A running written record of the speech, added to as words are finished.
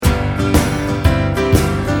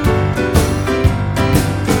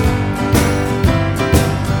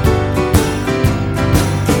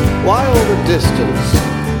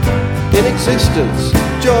existence.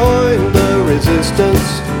 Join the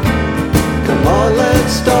resistance. Come on,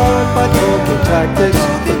 let's start by talking tactics.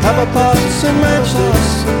 Let's have a pass and match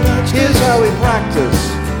this. Here's how we practice.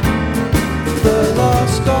 The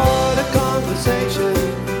lost art of conversation.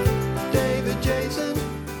 David Jason.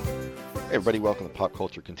 Hey everybody, welcome to Pop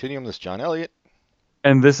Culture Continuum. This is John Elliott.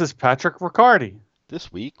 And this is Patrick Riccardi.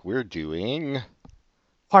 This week we're doing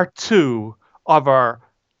part 2 of our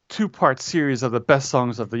two-part series of the best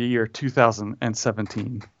songs of the year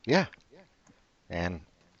 2017. Yeah. And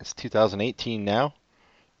it's 2018 now.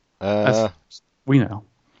 As we know.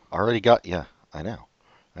 Already got, yeah, I know.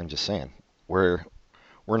 I'm just saying. We're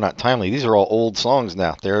not timely. These are all old songs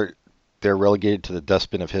now. They're relegated to the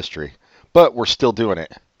dustbin of history. But we're still doing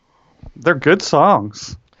it. They're good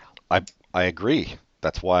songs. I agree.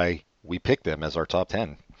 That's why we picked them as our top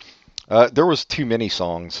 10. There was too many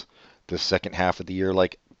songs the second half of the year.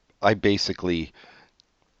 Like, I basically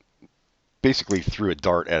threw a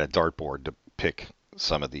dart at a dartboard to pick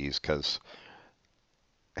some of these because,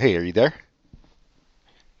 hey, are you there?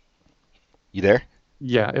 You there?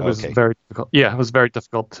 Yeah, it was very difficult. Yeah, it was very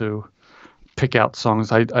difficult to pick out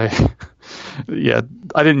songs. I didn't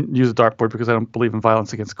use a dartboard because I don't believe in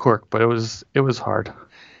violence against Cork, but it was hard.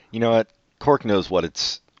 You know what? Cork knows what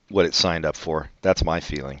it signed up for. That's my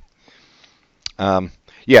feeling.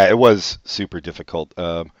 Yeah, it was super difficult.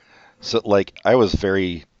 So like I was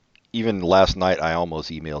even last night I almost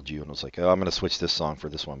emailed you and was like, oh, I'm going to switch this song for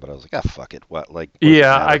this one, but I was like, fuck it. What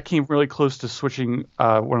Yeah, I came really close to switching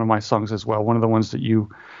one of my songs as well. One of the ones that you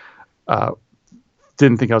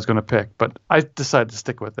didn't think I was going to pick, but I decided to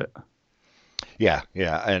stick with it. Yeah,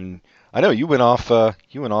 and I know you went off the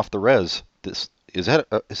res. Is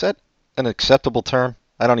that an acceptable term?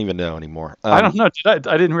 I don't even know anymore. I don't know. I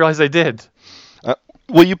didn't realize I did.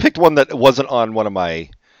 Well, you picked one that wasn't on one of my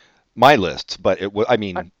lists, but it was. I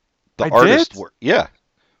mean, the artists were. Yeah,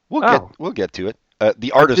 we'll get to it.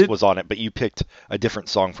 The artist was on it, but you picked a different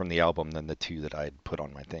song from the album than the two that I had put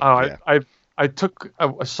on my thing. Oh, yeah. I took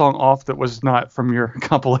a song off that was not from your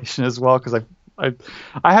compilation as well because I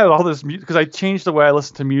had all this music because I changed the way I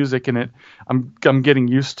listen to music and I'm getting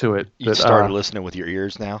used to it. You started listening with your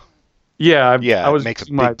ears now. Yeah, it makes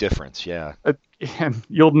a big difference. Yeah, and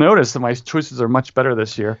you'll notice that my choices are much better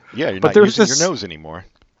this year. Yeah, you're not using your nose anymore.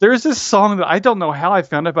 There is this song that I don't know how I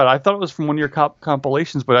found it, but I thought it was from one of your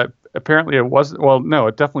compilations, but apparently it wasn't. Well, no,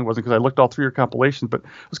 it definitely wasn't because I looked all through your compilations. But it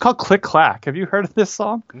was called "Click Clack." Have you heard of this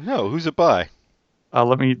song? No, who's it by?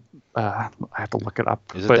 Let me. I have to look it up.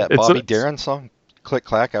 Is it that Bobby Darin song? Click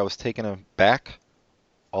Clack. I was taken aback.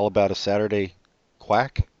 All about a Saturday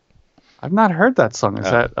quack. I've not heard that song. Is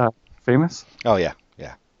that famous? Oh yeah.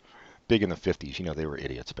 Big in the 50s. You know they were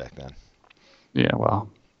idiots back then. Yeah, well,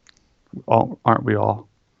 aren't we all?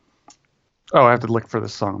 Oh, I have to look for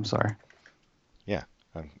this song. I'm sorry. Yeah,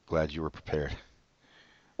 I'm glad you were prepared.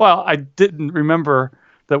 Well, I didn't remember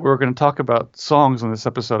that we were going to talk about songs on this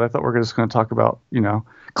episode. I thought we were just going to talk about,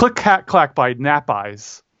 Click Cat Clack by Nap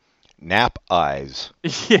Eyes. Nap Eyes.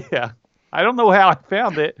 Yeah. I don't know how I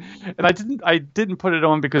found it, and I didn't put it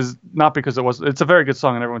on not because it's a very good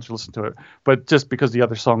song and everyone should listen to it, but just because the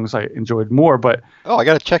other songs I enjoyed more. But I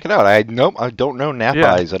got to check it out. I don't know Nap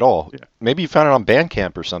Eyes at all. Yeah. Maybe you found it on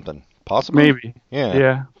Bandcamp or something. Possibly. Maybe.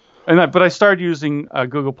 Yeah. But I started using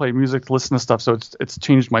Google Play Music to listen to stuff, so it's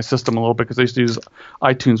changed my system a little bit because I used to use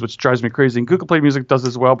iTunes, which drives me crazy. And Google Play Music does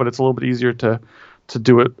as well, but it's a little bit easier to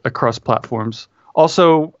do it across platforms.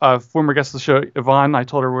 Also, former guest of the show, Yvonne, I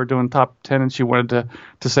told her we're doing top 10, and she wanted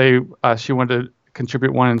to say she wanted to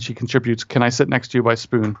contribute one, and she contributes "Can I Sit Next to You" by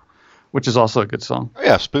Spoon, which is also a good song. Oh,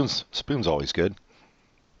 yeah, Spoon's always good.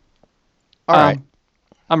 All right.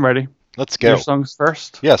 I'm ready. Let's go. Your song's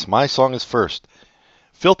first? Yes, my song is first.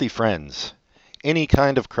 Filthy Friends, Any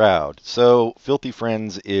Kind of Crowd. So, Filthy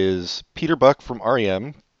Friends is Peter Buck from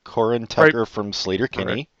R.E.M., Corin Tucker from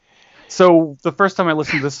Sleater-Kinney. Right. So the first time I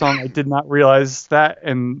listened to this song, I did not realize that,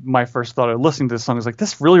 and my first thought of listening to this song is like,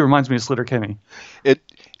 this really reminds me of Sleater-Kinney.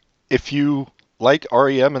 If you like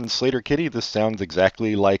R.E.M. and Sleater-Kinney, this sounds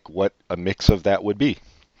exactly like what a mix of that would be.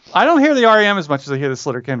 I don't hear the R.E.M. as much as I hear the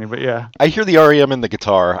Sleater-Kinney, but yeah. I hear the R.E.M. in the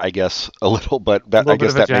guitar, I guess, a little, but I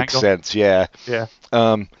guess that makes sense, yeah. Yeah.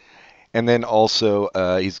 And then also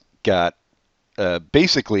he's got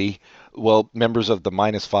basically, members of the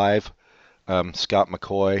 -5, Scott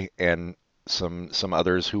McCaughey and some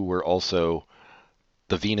others who were also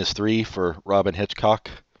the Venus 3 for Robin Hitchcock.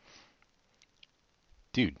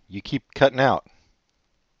 Dude, you keep cutting out.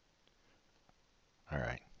 All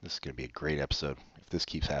right, this is going to be a great episode if this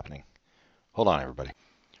keeps happening. Hold on, everybody.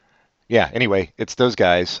 Yeah, anyway, it's those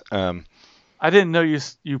guys. I didn't know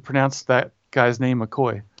you pronounced that guy's name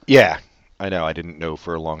McCoy. Yeah. I know. I didn't know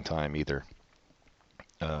for a long time either.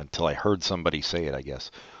 Until I heard somebody say it, I guess.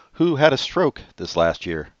 Who had a stroke this last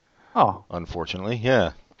year, Oh, unfortunately.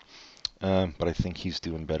 Yeah. But I think he's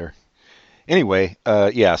doing better. Anyway,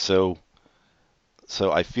 yeah, so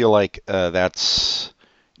I feel like that's,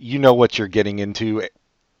 you know what you're getting into.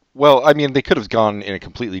 Well, I mean, they could have gone in a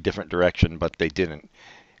completely different direction, but they didn't.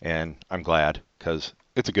 And I'm glad, because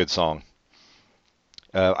it's a good song.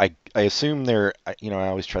 I assume they're, I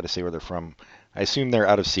always try to say where they're from. I assume they're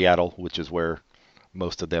out of Seattle, which is where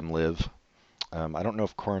most of them live. I don't know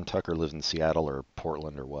if Corin Tucker lives in Seattle or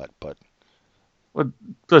Portland or what, but what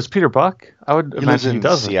does Peter Buck? I would he lives imagine he in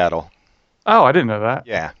doesn't. Seattle. Oh, I didn't know that.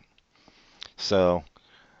 Yeah. So,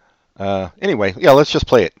 anyway, yeah, let's just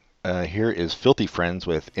play it. Here is Filthy Friends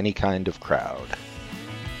with Any Kind of Crowd.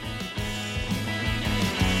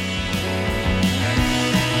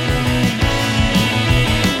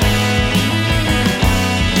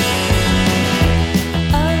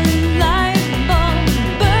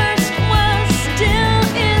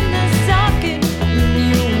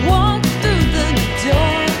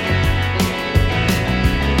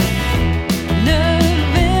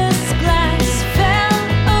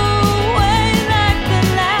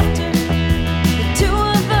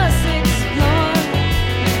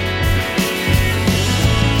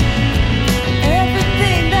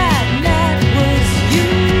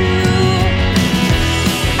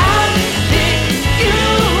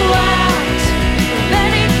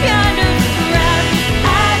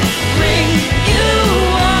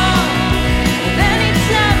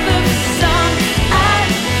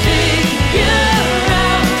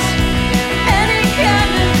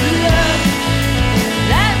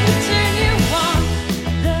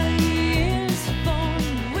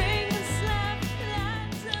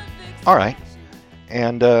 All right.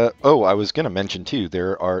 And, I was going to mention, too,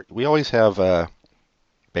 we always have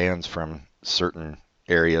bands from certain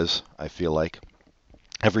areas, I feel like.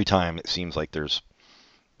 Every time it seems like there's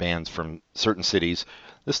bands from certain cities.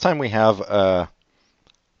 This time we have a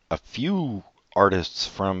few artists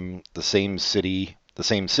from the same city, the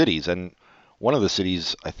same cities, and one of the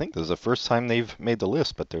cities, I think this is the first time they've made the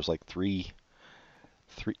list, but there's like two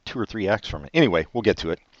or three acts from it. Anyway, we'll get to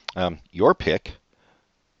it. Your pick.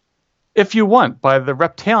 If You Want by the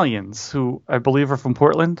Reptalians, who I believe are from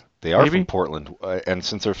Portland. They are maybe? from Portland. And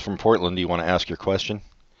since they're from Portland, do you want to ask your question?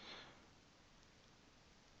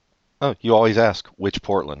 Oh, you always ask which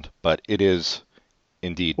Portland, but it is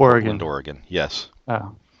indeed Oregon. Portland, Oregon. Yes.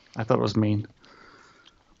 Oh, I thought it was Maine.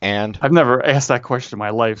 And I've never asked that question in my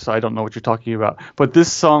life, so I don't know what you're talking about. But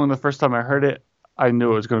this song, the first time I heard it, I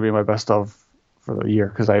knew it was going to be my best of for the year,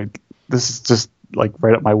 because this is just like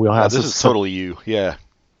right up my wheelhouse. this is totally you. Yeah.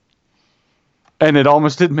 And it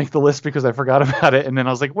almost didn't make the list because I forgot about it. And then I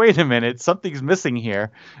was like, wait a minute, something's missing here.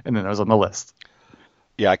 And then it was on the list.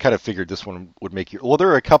 Yeah, I kind of figured this one would make you. Well, there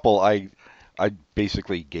are a couple I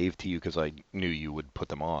basically gave to you because I knew you would put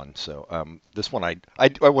them on. So this one I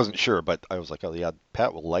wasn't sure, but I was like, oh yeah,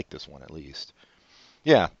 Pat will like this one at least.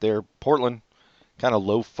 Yeah, they're Portland, kind of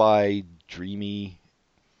lo-fi, dreamy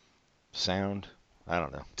sound. I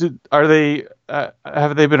don't know. Are they?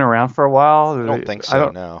 Have they been around for a while? I don't think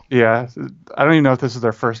so. No. Yeah, I don't even know if this is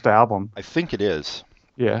their first album. I think it is.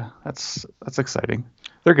 Yeah, that's exciting.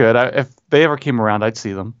 They're good. If they ever came around, I'd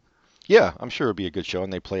see them. Yeah, I'm sure it'd be a good show,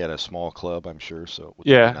 and they play at a small club, I'm sure. So it would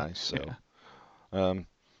be nice. So,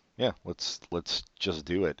 yeah, let's just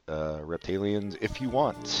do it. Reptalians, If You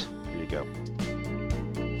Want. Here you go.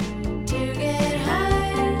 To get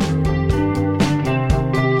high,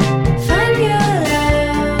 find your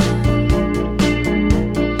love,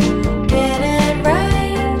 get it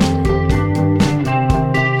right,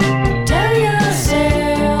 tell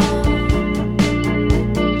yourself,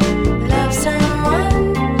 love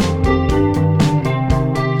someone,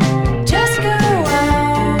 just go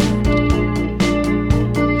out,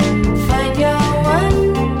 find your one.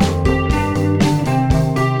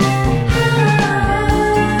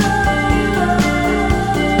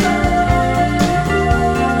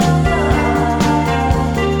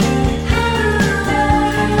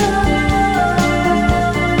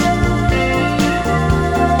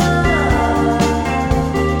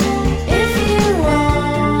 If you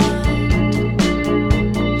want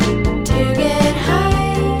to get high,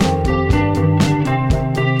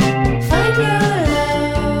 find your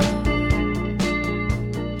love,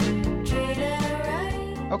 treat her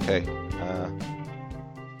right. Okay.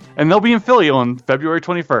 And they'll be in Philly on February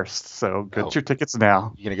 21st. So get your tickets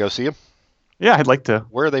now. You gonna go see them? Yeah, I'd like to.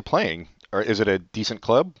 Where are they playing? Or is it a decent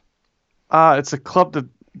club? It's a club that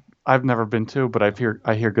I've never been to, but I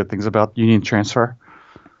hear good things about. Union Transfer.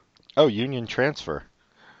 Oh, Union Transfer.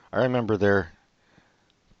 I remember their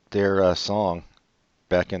song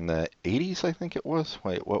back in the 80s, I think it was.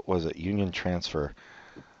 Wait, what was it? Union Transfer.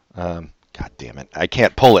 God damn it. I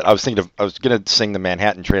can't pull it. I was going to sing the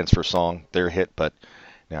Manhattan Transfer song, their hit, but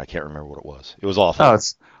now I can't remember what it was. It was awful. Oh,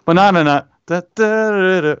 it's banana nut. Da, da,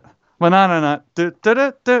 da, da, banana nut. Da, da,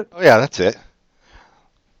 da, da. Oh, yeah, that's it.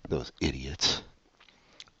 Those idiots.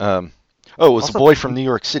 Oh, it was Also- a boy from New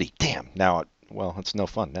York City. Damn. Now, well, it's no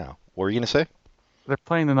fun now. What were you going to say? They're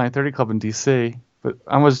playing the 930 Club in D.C., but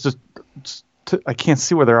I was I can't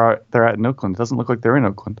see where they're at in Oakland. It doesn't look like they're in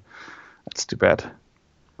Oakland. That's too bad.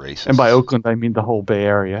 Racist. And by Oakland, I mean the whole Bay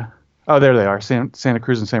Area. Oh, there they are, Santa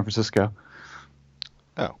Cruz and San Francisco.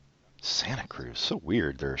 Oh, Santa Cruz. So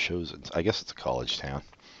weird. There are shows. I guess it's a college town.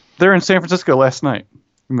 They're in San Francisco last night.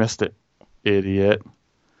 You missed it. Idiot.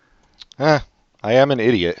 I am an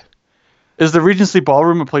idiot. Is the Regency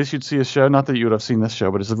Ballroom a place you'd see a show? Not that you would have seen this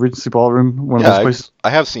show, but is the Regency Ballroom one of those places? I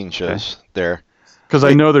have seen shows there. Because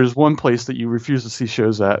I know there's one place that you refuse to see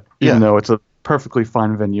shows at, even though it's a perfectly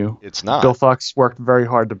fine venue. It's not. Bill Fox worked very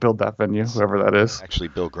hard to build that venue, whoever that is. Actually,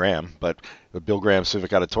 Bill Graham, but the Bill Graham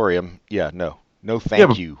Civic Auditorium, no Yeah, thank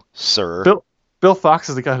but you, sir. Bill Fox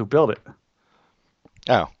is the guy who built it.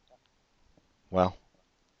 Oh, well,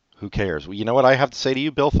 who cares? Well, you know what I have to say to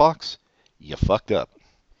you, Bill Fox? You fucked up.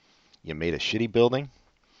 You made a shitty building.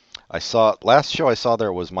 Last show I saw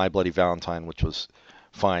there was My Bloody Valentine, which was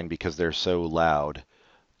fine because they're so loud.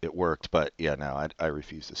 It worked, but yeah, no, I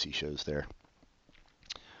refuse to see shows there.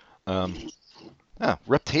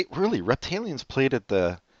 Reptalians played at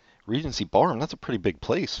the Regency Ballroom. That's a pretty big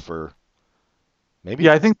place for maybe.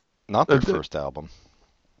 Yeah, I think not their first album.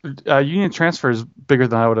 Union Transfer is bigger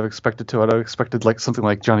than I would have expected to. I'd have expected like something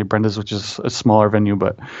like Johnny Brenda's, which is a smaller venue,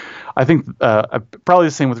 but I think probably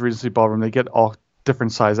the same with Regency Ballroom. They get all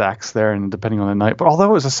different size acts there, and depending on the night. But although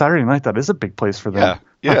it was a Saturday night, that is a big place for them.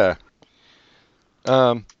 Yeah.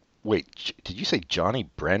 Wait, did you say Johnny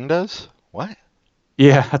Brenda's? What?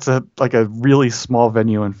 Yeah, that's a really small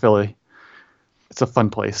venue in Philly. It's a fun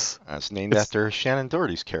place. It's named after Shannon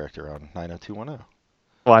Doherty's character on 90210.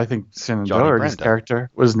 Well, I think Shannon Johnny Doherty's Brenda.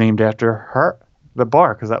 character was named after the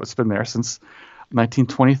bar, because that's been there since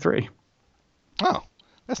 1923. Oh,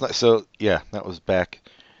 that's nice. So, yeah, that was back.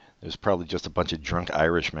 There's probably just a bunch of drunk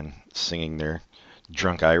Irishmen singing their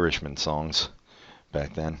drunk Irishman songs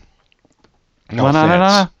back then. No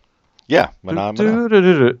offense. Yeah,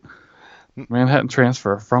 Manhattan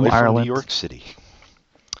Transfer from Away Ireland. New York City.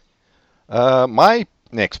 My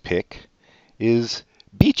next pick is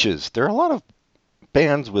Beaches. There are a lot of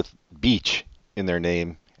bands with beach in their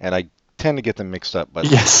name, and I tend to get them mixed up. But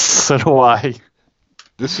Yes, so do I.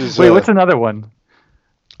 this is Wait, what's another one?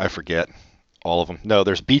 I forget all of them. No,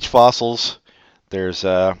 there's Beach Fossils. There's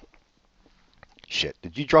shit.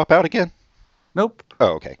 Did you drop out again? Nope.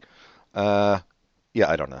 Oh, okay. Yeah,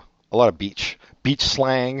 I don't know. A lot of beach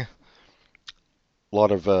slang. A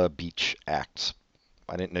lot of beach acts.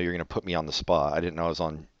 I didn't know you were going to put me on the spot. I didn't know I was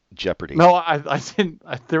on Jeopardy. No, I didn't.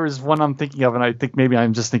 There was one I'm thinking of, and I think maybe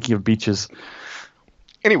I'm just thinking of beaches.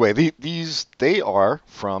 Anyway, they are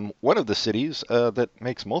from one of the cities that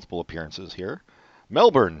makes multiple appearances here,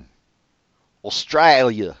 Melbourne,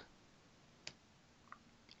 Australia.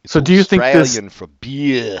 It's So do you think this- Australian for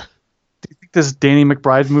beer? Do you think this Danny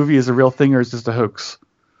McBride movie is a real thing, or is this a hoax?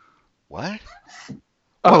 What?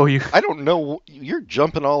 Oh, you. I don't know. You're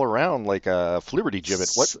jumping all around like a Flibberty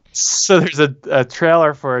gibbet. What? So there's a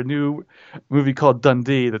trailer for a new movie called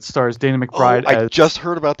Dundee that stars Danny McBride I as just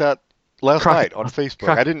heard about that last Croc- night on Facebook.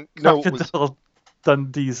 I didn't know it was. Crocodile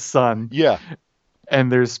Dundee's son. Yeah.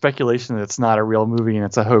 And there's speculation that it's not a real movie and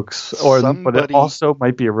it's a hoax, but it Somebody- also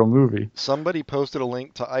might be a real movie. Somebody posted a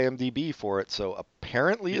link to IMDb for it, so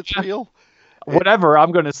apparently it's real. Whatever,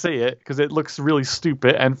 I'm going to see it because it looks really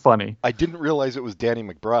stupid and funny. I didn't realize it was Danny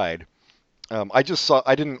McBride. I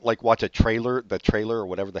didn't watch the trailer or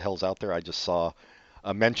whatever the hell's out there. I just saw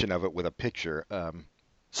a mention of it with a picture.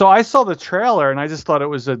 So I saw the trailer and I just thought it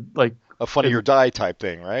was a Funny or Die type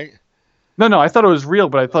thing, right? No, I thought it was real,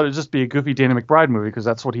 but I thought it'd just be a goofy Danny McBride movie because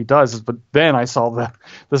that's what he does. But then I saw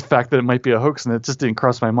the fact that it might be a hoax, and it just didn't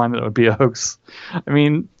cross my mind that it would be a hoax. I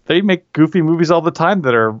mean, they make goofy movies all the time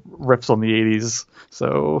that are riffs on the 80s.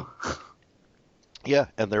 So, Yeah,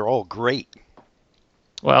 and they're all great.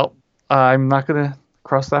 well, I'm not going to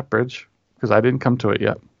cross that bridge because I didn't come to it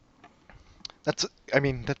yet. That's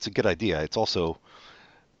a good idea. It's also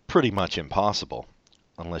pretty much impossible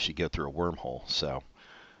unless you go through a wormhole. So,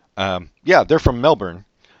 yeah, they're from Melbourne.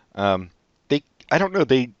 I don't know.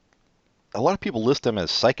 A lot of people list them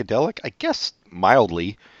as psychedelic. I guess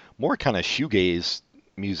mildly, more kind of shoegaze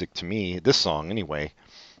music to me. This song, anyway.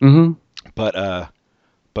 Mm-hmm. But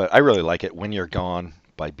But I really like it. When You're Gone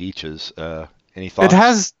by Beaches. Any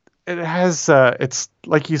thoughts? It's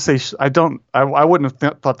like you say. I wouldn't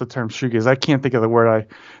have thought the term shoegaze. I can't think of the word.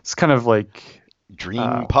 It's kind of like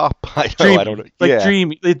Dream pop. I know. dreamy, I don't know. like Yeah.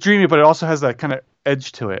 dreamy, but it also has that kind of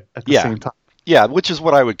edge to it at the Yeah. same time. Yeah, which is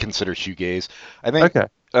what I would consider shoegaze. I think. Okay.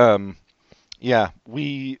 Yeah,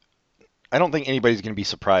 I don't think anybody's going to be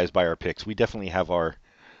surprised by our picks. We definitely have our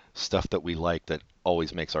stuff that we like that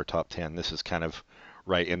always makes our top 10. This is kind of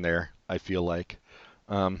right in there, I feel like.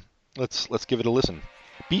 Let's give it a listen.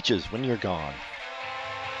 Beaches, When You're Gone.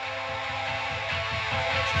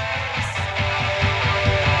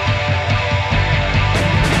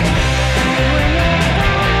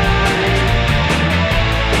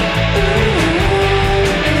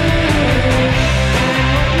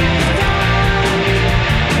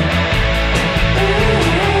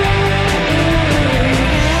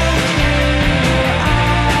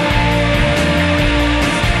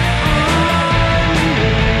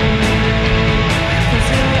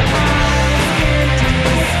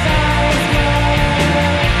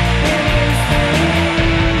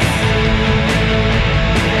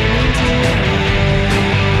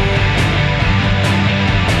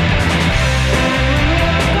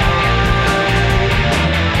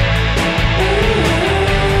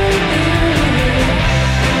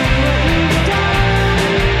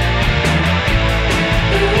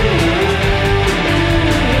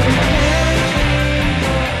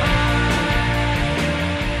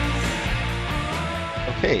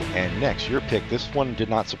 Okay, and next, your pick. This one did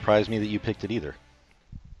not surprise me that you picked it either.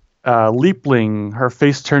 Leapling, Her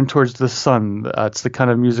Face Turned Towards the Sun. It's the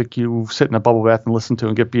kind of music you sit in a bubble bath and listen to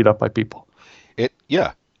and get beat up by people.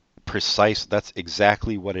 Yeah, precise. That's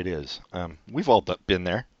exactly what it is. We've all been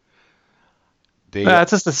there.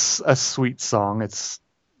 It's just a sweet song. It's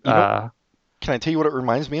Can I tell you what it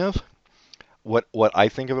reminds me of? What I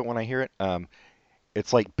think of it when I hear it?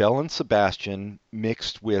 It's like Belle and Sebastian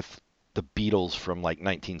mixed with the Beatles from like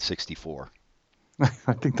 1964. I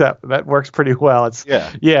think that works pretty well. It's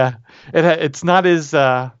not as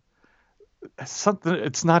something.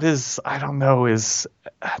 It's not as, I don't know, is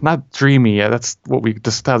not dreamy. That's what we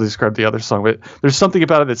just how to describe the other song. But there's something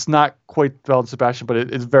about it that's not quite Belle and Sebastian, but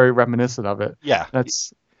it's very reminiscent of it. Yeah,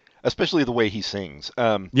 That's especially the way he sings.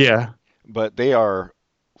 yeah. But they are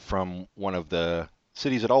from one of the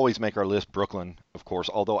cities that always make our list, Brooklyn, of course.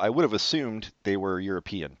 Although I would have assumed they were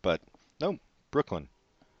European, but no, Brooklyn.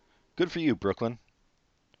 Good for you, Brooklyn.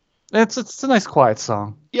 It's a nice quiet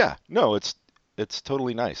song. Yeah, no, it's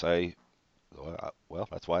totally nice. Well,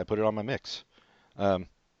 that's why I put it on my mix.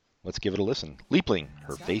 Let's give it a listen. Leapling,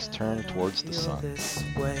 Her Face Turned Towards the Sun. This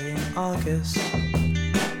way in August.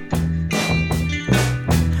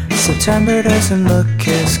 September doesn't look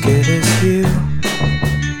as good as you.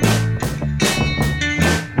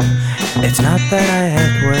 It's not that I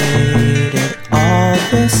had waited all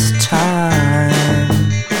this time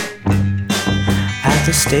at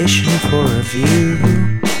the station for a view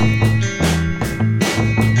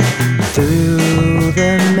through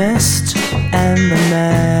the mist and the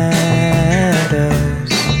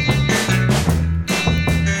meadows.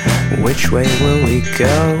 Which way will we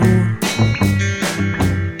go?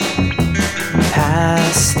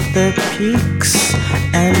 Past the peaks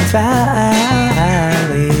and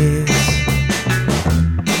valleys.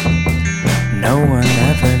 No one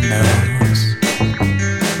ever knows.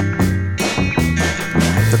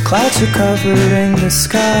 The clouds are covering the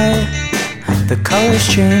sky. The colors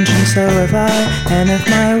change and so have I. And if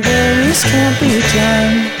my worries can't be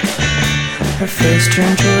done, her face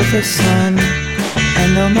turned toward the sun.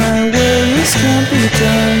 And though my worries can't be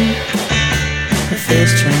done, her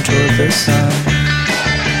face turned toward the sun.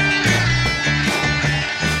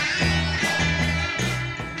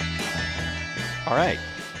 All right.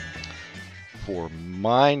 For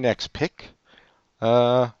my next pick,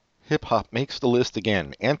 hip hop makes the list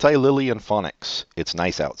again. Anti-Lily and Phonics. It's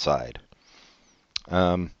Nice Outside.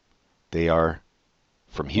 They are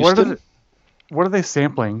from Houston. What are they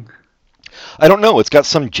sampling? I don't know. It's got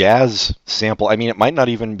some jazz sample. I mean, it might not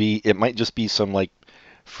even be. It might just be some like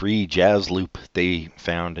free jazz loop they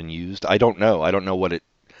found and used. I don't know. I don't know what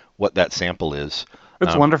that sample is.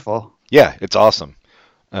 It's wonderful. Yeah, it's awesome.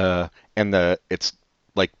 And it's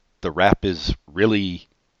like the rap is really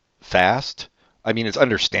fast. I mean, it's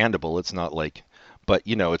understandable. It's not like, but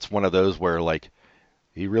it's one of those where like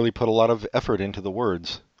he really put a lot of effort into the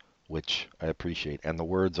words, which I appreciate. And the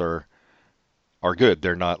words are good.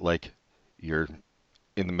 They're not like you're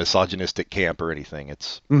in the misogynistic camp or anything.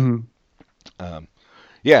 It's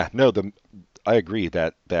yeah, no, I agree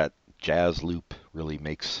that jazz loop really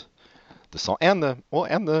makes the song and the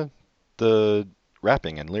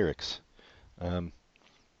rapping and lyrics.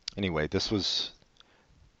 Anyway, this was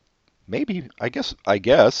maybe, I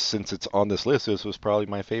guess since it's on this list, this was probably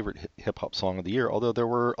my favorite hip hop song of the year. Although there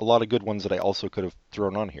were a lot of good ones that I also could have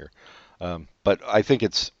thrown on here. But I think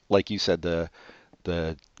it's like you said, the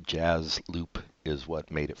jazz loop is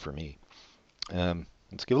what made it for me.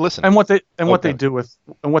 Let's give a listen. And what they do with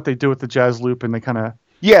the jazz loop, and they kind of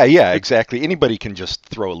yeah, exactly. Anybody can just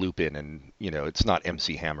throw a loop in, and it's not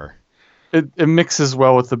MC Hammer. it mixes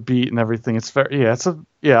well with the beat and everything. It's very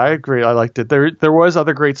I agree. I liked it. There was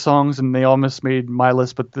other great songs, and they almost made my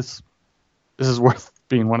list, but this is worth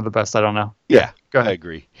being one of the best. I don't know. Yeah, go ahead. I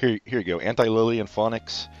agree. Here you go. Anti-Lily and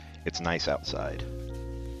Phonics. It's nice outside.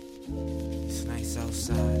 It's nice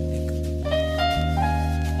outside, nigga.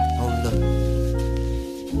 Oh look,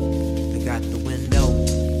 they got the window.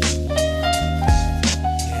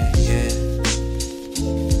 Yeah.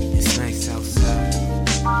 It's nice outside.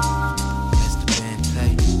 As the band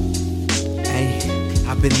play. Hey,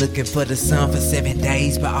 I've been looking for the sun for 7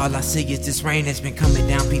 days, but all I see is this rain that's been coming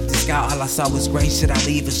down. Peep the sky, all I saw was gray. Should I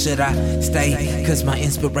leave or should I stay? Cause my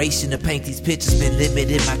inspiration to paint these pictures been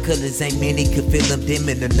limited. My colors ain't many, could feel them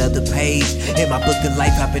dimming. Another page in my book of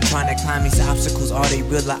life. I've been trying to climb these obstacles. Are they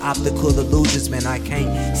real or optical illusions? Man, I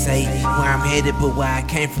can't say where I'm headed, but where I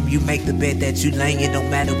came from. You make the bet that you laying. No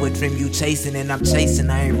matter what dream you chasing, and I'm chasing,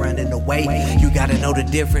 I ain't running away. You gotta know the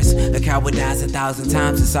difference. A coward dies 1,000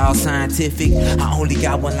 times, it's all scientific. I only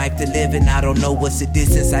got one life to live, and I don't know what's the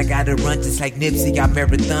distance. I gotta run just like Nipsey, I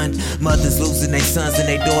marathon. Mothers losing their sons and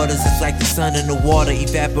their daughters. It's like the sun and the water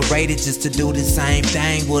evaporated just to do the same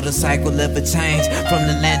thing. Will the cycle ever change? From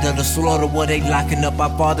the land of the slaughter, where they locking up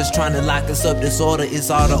our fathers, trying to lock us up. Disorder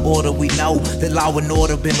is all the order we know. The law and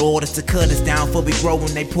order been ordered to cut us down for we grow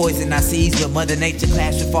when they poison our seeds. But Mother Nature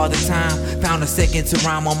clashed with Father Time. Found a second to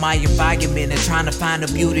rhyme on my environment and trying to find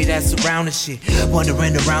the beauty that's surrounding shit.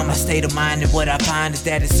 Wandering around my state of mind, and what I find is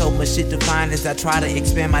that it's so much shit to find as I try to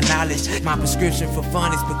expand my knowledge. My prescription for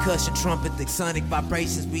fun is percussion, trumpet, the sonic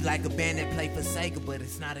vibrations. We like a band that play for Sega, but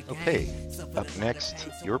it's not a game. Okay, up next,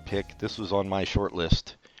 your pick. This was on my short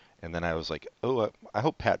list, and then I was like, I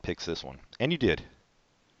hope Pat picks this one, and you did.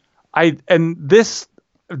 And this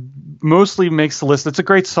mostly makes the list. It's a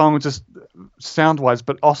great song, just sound-wise,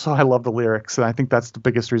 but also I love the lyrics, and I think that's the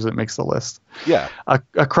biggest reason it makes the list. Yeah.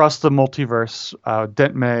 Across the Multiverse,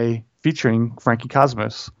 Dent May featuring Frankie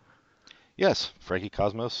Cosmos. Yes, Frankie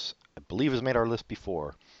Cosmos, I believe, has made our list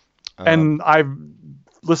before. And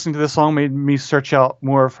listening to this song made me search out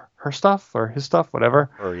more of her stuff or his stuff, whatever.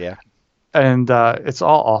 Or yeah. And it's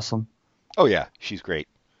all awesome. Oh yeah, she's great.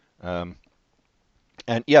 And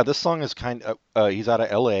yeah, this song is kind of, he's out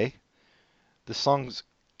of LA. This song's,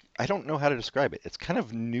 I don't know how to describe it. It's kind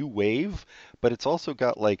of new wave, but it's also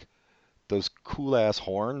got like those cool ass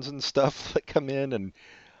horns and stuff that come in. And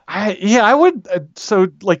I would, so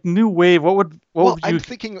like new wave, what would you? I'm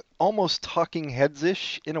thinking almost Talking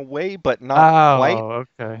Heads-ish in a way, but not quite. Oh,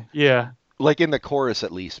 okay. Yeah. Like in the chorus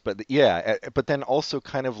at least, but yeah, but then also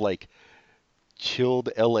kind of like chilled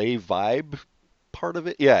LA vibe part of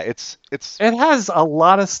it. Yeah, it has a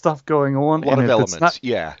lot of stuff going on. A lot of elements.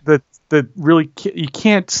 That really you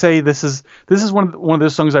can't say this is one of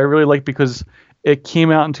those songs I really like because it came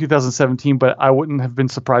out in 2017, but I wouldn't have been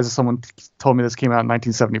surprised if someone told me this came out in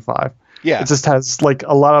 1975. Yeah, it just has like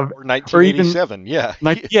a lot of or 1987. Yeah,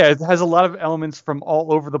 it has a lot of elements from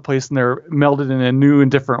all over the place, and they're melded in a new and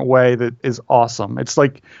different way that is awesome. It's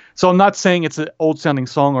like, so I'm not saying it's an old sounding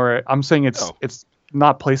song, or I'm saying it's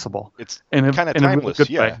not placeable. It's kind of timeless. Really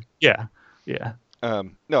good way. Yeah.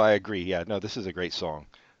 No, I agree. Yeah, no, this is a great song.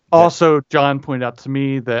 Also, John pointed out to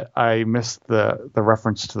me that I missed the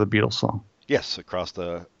reference to the Beatles song. Yes, Across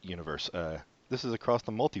the Universe. This is Across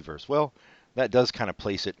the Multiverse. Well, that does kind of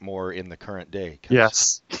place it more in the current day.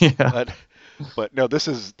 Yes. Yeah. But no, this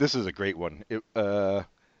is a great one. I'm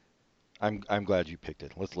glad you picked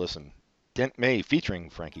it. Let's listen. Dent May featuring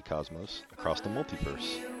Frankie Cosmos, Across the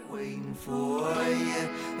Multiverse. Waiting for you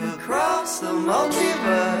across the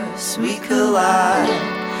multiverse we collide.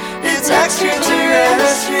 It's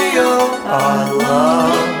extraterrestrial, our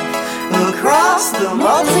love. Across the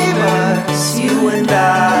multiverse, you and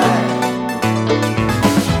I.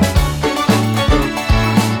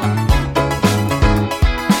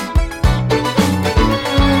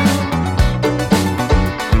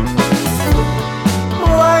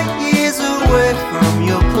 Light years away from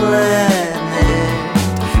your planet,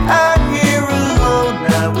 out here alone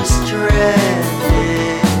I was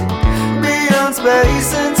stranded. Beyond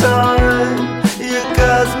space and time, you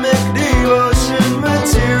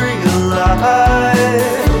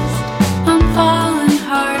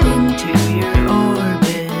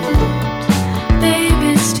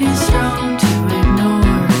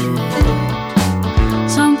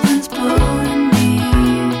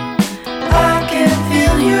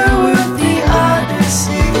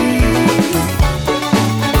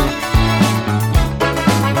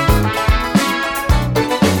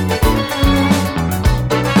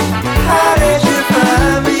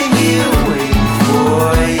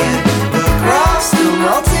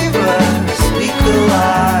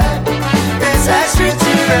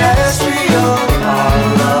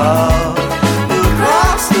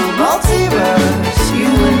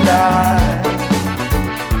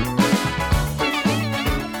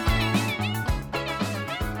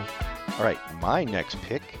my next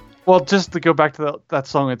pick. Well, just to go back to that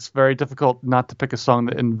song, it's very difficult not to pick a song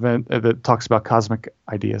that talks about cosmic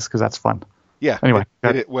ideas because that's fun. Yeah. Anyway,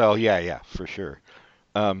 yeah, for sure.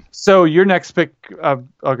 So your next pick, go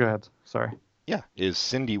ahead. Sorry. Yeah, is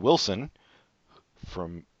Cindy Wilson,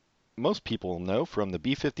 from most people know from the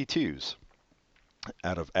B-52s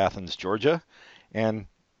out of Athens, Georgia, and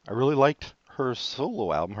I really liked her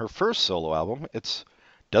solo album, her first solo album. It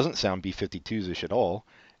doesn't sound B-52s-ish at all.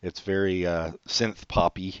 It's very synth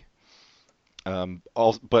poppy,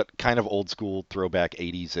 but kind of old school throwback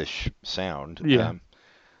 80s-ish sound. Yeah.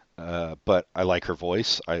 But I like her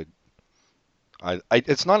voice.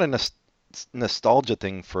 It's not a nostalgia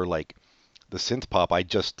thing for like the synth pop. I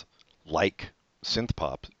just like synth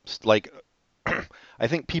pop. Like, I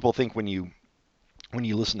think people think when you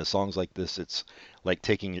listen to songs like this, it's like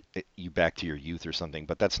taking you back to your youth or something.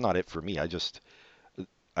 But that's not it for me. I just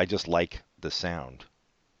like the sound.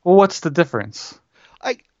 Well, what's the difference?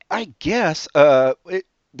 I guess the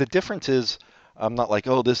difference is I'm not like,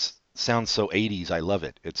 oh, this sounds so 80s. I love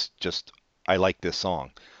it. It's just I like this song,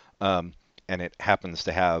 and it happens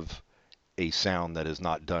to have a sound that is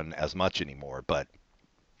not done as much anymore. But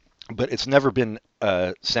it's never been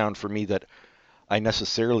a sound for me that I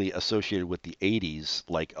necessarily associated with the 80s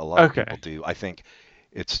like a lot of people do. I think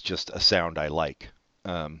it's just a sound I like.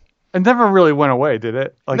 It never really went away, did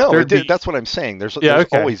it? Like, no, it did. That's what I'm saying. There's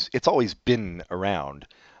it's always been around.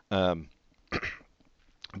 But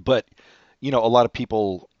a lot of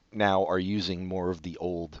people now are using more of the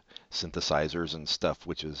old synthesizers and stuff,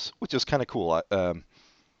 which is kind of cool.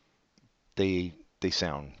 They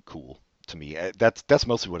sound cool to me. That's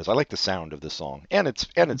mostly what it is. I like the sound of this song, and it's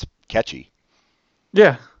catchy.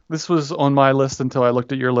 Yeah, this was on my list until I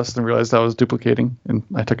looked at your list and realized I was duplicating, and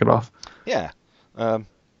I took it off. Yeah.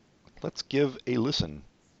 Let's give a listen.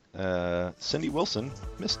 Cindy Wilson,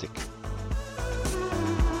 Mystic.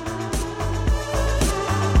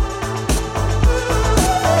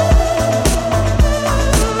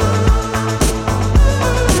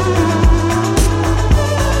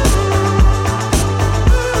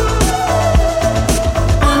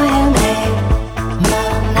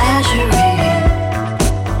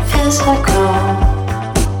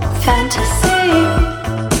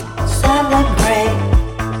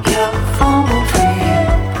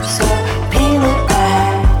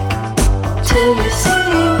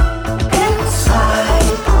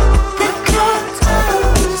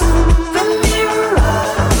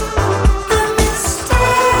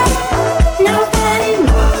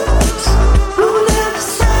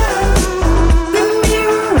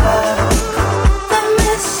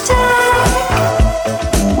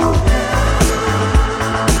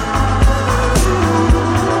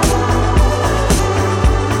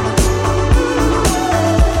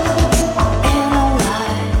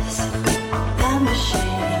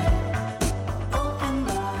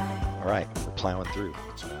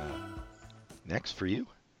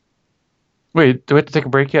 Wait, do we have to take a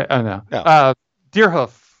break yet? Oh, no.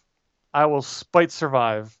 Deerhoof, I Will Spite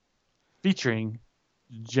Survive, featuring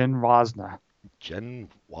Jen Wasner. Jen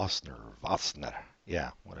Wasner.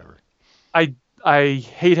 Yeah, whatever. I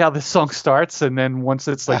hate how this song starts, and then once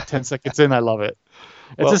it's like 10 seconds in, I love it.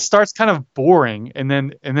 It just starts kind of boring, and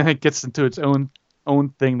then it gets into its own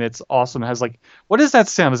thing that's awesome. It has like, what is that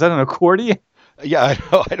sound? Is that an accordion? Yeah,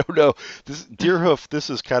 I don't know. This Deerhoof, this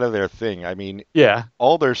is kind of their thing. I mean, yeah,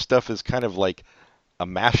 all their stuff is kind of like a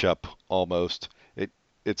mashup almost.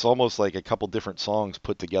 It's almost like a couple different songs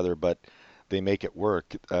put together, but they make it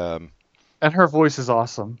work. And her voice is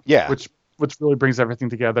awesome. Yeah, which really brings everything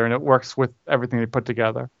together, and it works with everything they put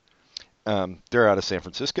together. They're out of San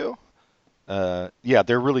Francisco. Yeah,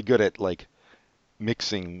 they're really good at like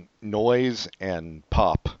mixing noise and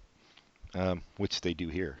pop, which they do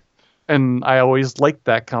here. And I always liked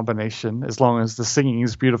that combination, as long as the singing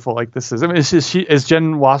is beautiful like this is. I mean, is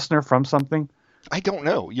Jen Wasner from something? I don't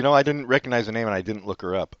know. I didn't recognize the name, and I didn't look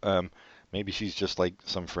her up. Maybe she's just like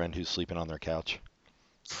some friend who's sleeping on their couch.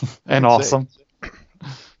 And awesome.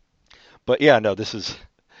 But yeah, no, this is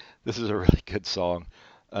a really good song.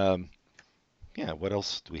 Yeah, what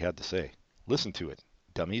else do we have to say? Listen to it,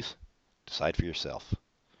 dummies. Decide for yourself.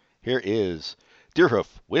 Here is Deerhoof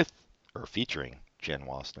with or featuring Jen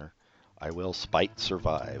Wasner. I Will Spite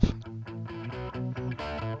Survive.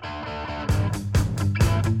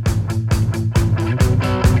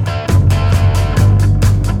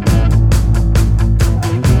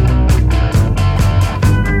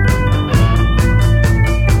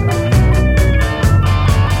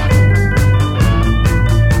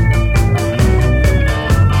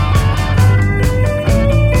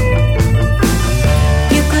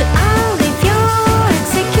 You could outlive your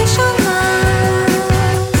executioner.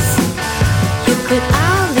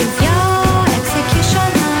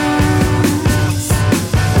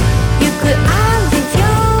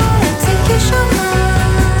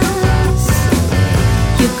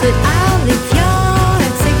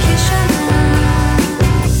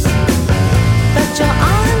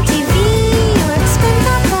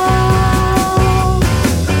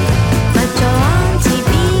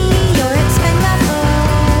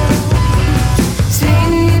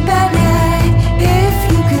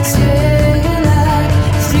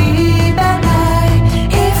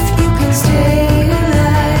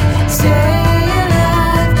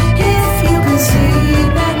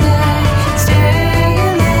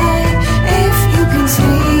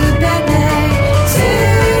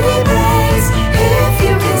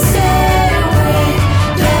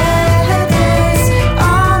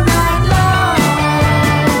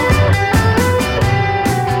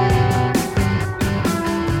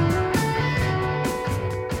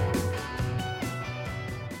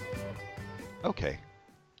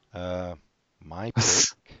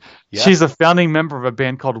 Yeah. She's a founding member of a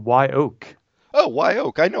band called Y Oak. Oh, Y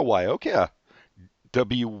Oak. I know Y Oak. Yeah.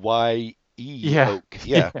 WYE Yeah. Oak.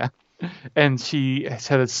 Yeah. And she has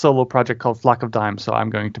had a solo project called Flock of Dimes, so I'm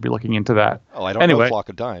going to be looking into that. Oh, I don't know Flock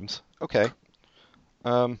of Dimes. Okay.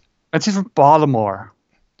 And she's from Baltimore.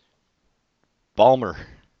 Balmer.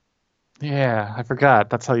 Yeah, I forgot.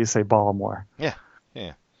 That's how you say Baltimore. Yeah.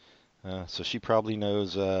 So she probably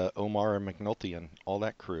knows Omar and McNulty and all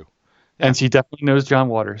that crew. Yeah. And she definitely knows John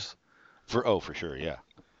Waters. For sure, yeah.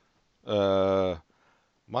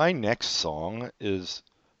 My next song is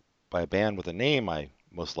by a band with a name I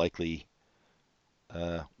most likely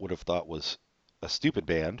would have thought was a stupid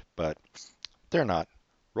band, but they're not.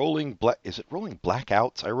 Is it Rolling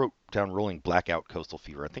Blackouts? I wrote down Rolling Blackout Coastal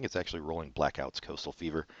Fever. I think it's actually Rolling Blackouts Coastal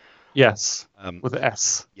Fever. Yes, with an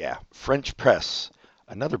S. Yeah, French Press,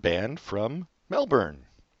 another band from Melbourne.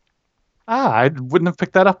 I wouldn't have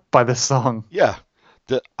picked that up by this song. Yeah,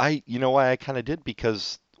 you know why I kind of did?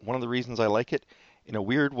 Because one of the reasons I like it, in a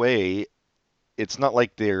weird way, it's not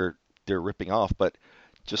like they're ripping off, but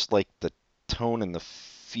just like the tone and the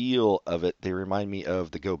feel of it, they remind me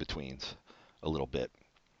of the Go-Betweens a little bit.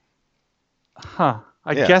 Huh.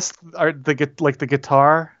 I Yeah. guess the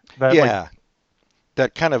guitar that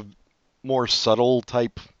That kind of more subtle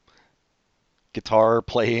type guitar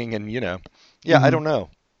playing, and I don't know.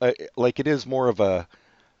 Like it is more of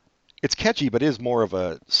it's catchy, but it is more of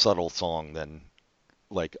a subtle song than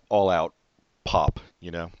like all out pop.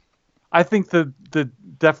 I think the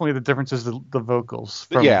definitely the difference is the vocals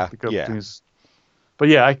from Yeah, the Go-Betweens. But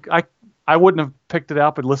yeah, I wouldn't have picked it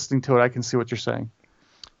out, but listening to it, I can see what you're saying.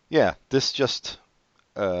 Yeah, this just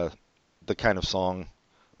the kind of song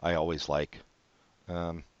I always like.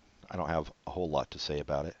 I don't have a whole lot to say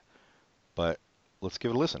about it, but let's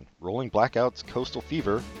give it a listen. Rolling Blackouts Coastal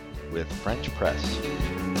Fever with French Press.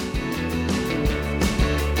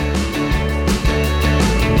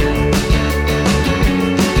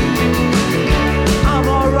 I'm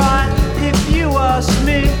alright if you ask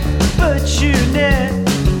me, but you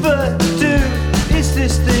never do. Is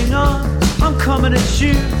this thing on? I'm coming at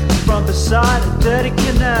you from beside a dirty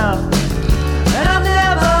canal. And I've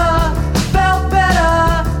never felt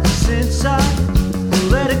better since I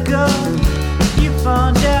let it go. You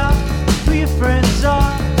find out who your friends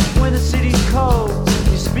are when the city's cold.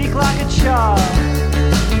 You speak like a child.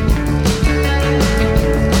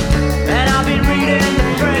 And I've been reading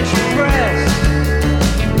the French press,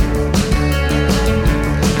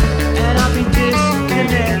 and I've been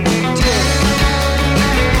disconnected.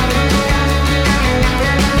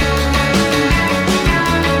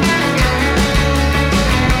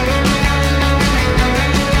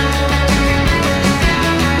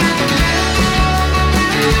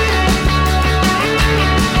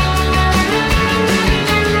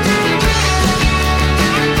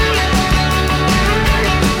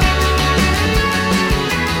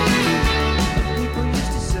 People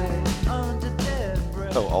used to say under their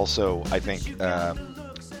breath. Also, I think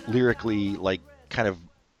lyrically, like kind of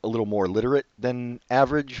a little more literate than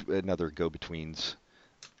average. Another Go-Betweens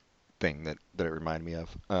thing that it reminded me of.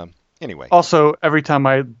 Anyway, Also, every time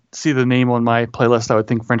I see the name on my playlist, I would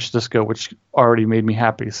think French Disco, which already made me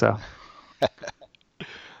happy. So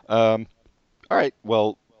all right.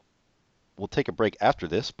 Well, we'll take a break after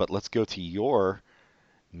this, but let's go to your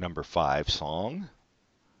number 5 song.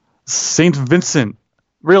 Saint Vincent,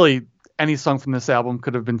 really, any song from this album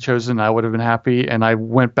could have been chosen. I would have been happy. And I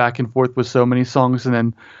went back and forth with so many songs. And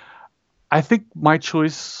then I think my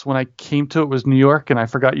choice when I came to it was New York, and I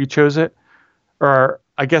forgot you chose it. Or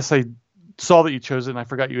I guess I saw that you chose it, and I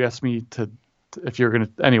forgot you asked me if you're going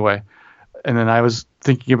to anyway. And then I was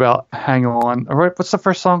thinking about Hang On. All right, what's the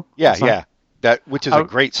first song? Yeah, Song? yeah. Which is a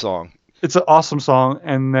great song. It's an awesome song.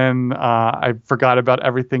 And then I forgot about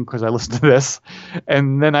everything because I listened to this.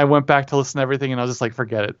 And then I went back to listen to everything, and I was just like,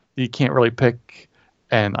 forget it. You can't really pick.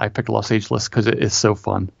 And I picked Los Angeles because it is so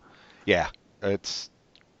fun. Yeah, it's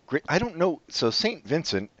great. I don't know. So St.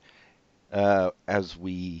 Vincent, as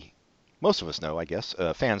most of us know, I guess,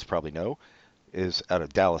 fans probably know, is out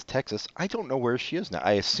of Dallas, Texas. I don't know where she is now.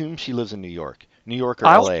 I assume she lives in New York or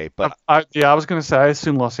LA. But I was going to say, I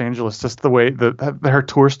assume Los Angeles, just the way that her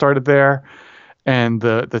tour started there, and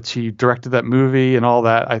that she directed that movie and all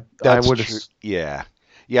that. I that's would true. have.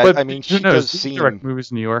 Yeah. But I mean, who she knows? does She seem. direct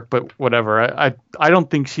movies in New York, but whatever. I don't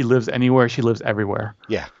think she lives anywhere. She lives everywhere.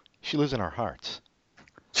 Yeah, she lives in our hearts.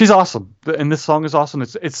 She's awesome, and this song is awesome.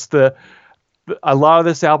 It's a lot of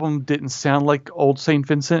this album didn't sound like old St.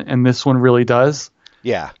 Vincent, and this one really does.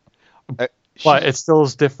 Yeah. But it still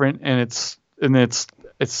is different, and it's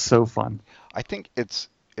so fun. I think it's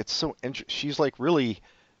so interesting. She's like really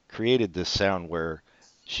created this sound where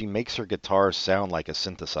she makes her guitar sound like a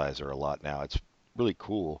synthesizer a lot now. It's really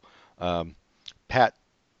cool. Pat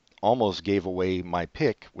almost gave away my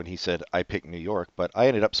pick when he said I picked New York, but I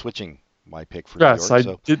ended up switching my pick for New Yes,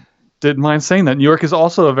 York. I didn't mind saying that. New York is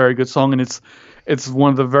also a very good song, and it's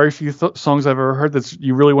one of the very few songs I've ever heard that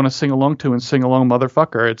you really want to sing along to and sing along,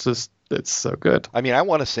 motherfucker. It's so good. I mean, I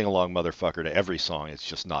want to sing along motherfucker to every song. It's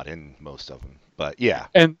just not in most of them. But yeah.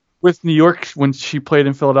 And with New York, when she played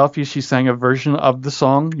in Philadelphia, she sang a version of the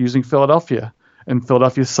song using Philadelphia and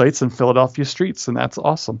Philadelphia sights and Philadelphia streets, and that's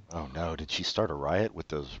awesome. Oh no, did she start a riot with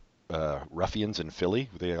those ruffians in Philly?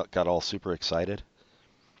 They got all super excited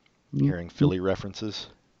hearing Philly references.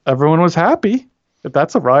 Everyone was happy. If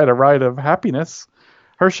that's a ride of happiness.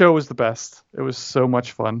 Her show was the best. It was so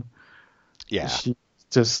much fun. Yeah. She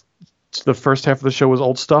just, the first half of the show was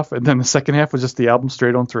old stuff, and then the second half was just the album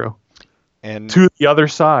straight on through. And to the other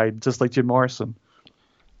side, just like Jim Morrison.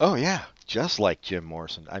 Oh yeah, just like Jim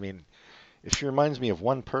Morrison. I mean, if she reminds me of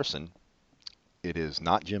one person, it is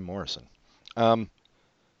not Jim Morrison.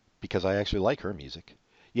 Because I actually like her music.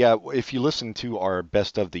 Yeah, if you listen to our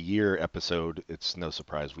Best of the Year episode, it's no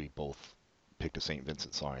surprise we both picked a St.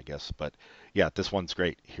 Vincent song, I guess. But yeah, this one's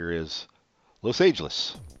great. Here is Los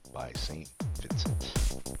Angeles by St. Vincent.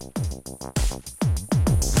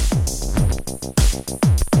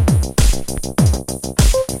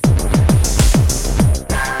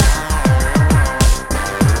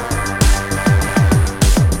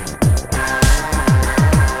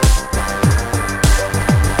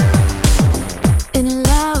 In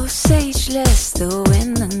Los Angeles, the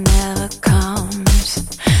winter never comes.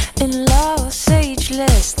 In Los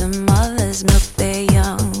Angeles, the mothers milk their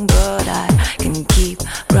young. But I can keep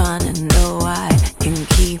running, no, I can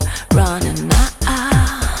keep running.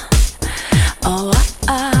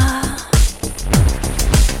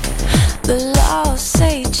 The Los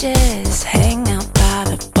Angeles hang out by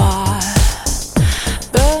the bar,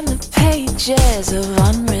 burn the pages of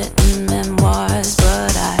unwritten memoirs.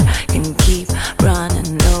 But I can keep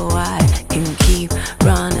running, no, I can keep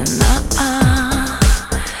running.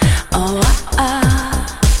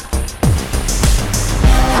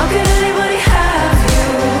 How can anybody have you?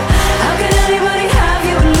 How can anybody have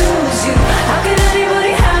you and lose you? How can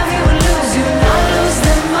anybody have you and lose you? Not lose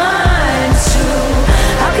their minds too.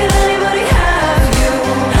 How can anybody have you?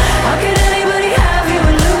 How can anybody have you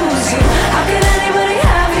and lose you? How can anybody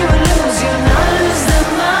have you and lose you? Not lose their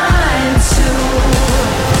minds too.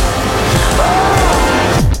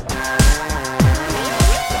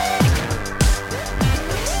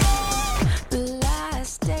 The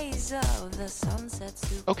last days of the sunset.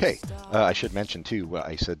 Okay, I should mention too,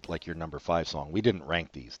 I said like your number 5 song. We didn't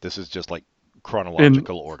rank these. This is just like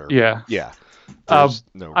chronological order. Yeah. Yeah. There's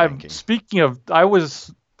no ranking. Speaking of, that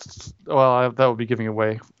would be giving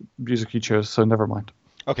away music you chose, so never mind.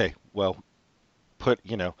 Okay, well, put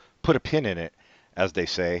a pin in it, as they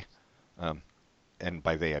say, and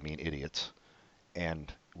by they I mean idiots,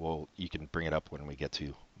 and you can bring it up when we get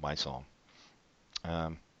to my song.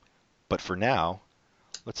 But for now,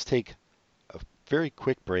 let's take a very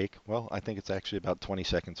quick break. Well, I think it's actually about 20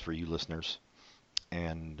 seconds for you listeners,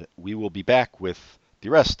 and we will be back with the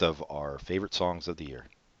rest of our favorite songs of the year.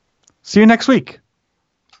 See you next week.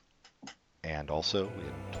 And also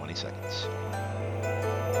in 20 seconds.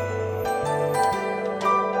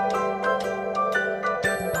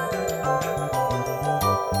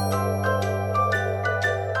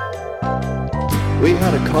 We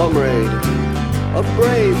had a comrade, a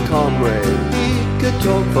brave comrade. He could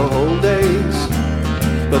talk for whole days.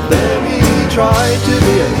 But then he tried to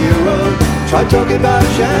be a hero, tried talking about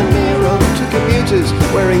Shamiro to commuters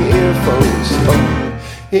wearing earphones. Oh,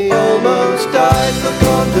 he almost died for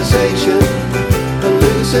conversation,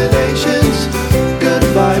 hallucinations, good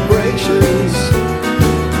vibrations.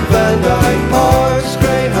 Van Dyke Park's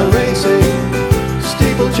Greyhound racing,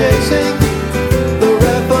 steeple chasing, the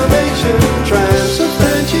Reformation,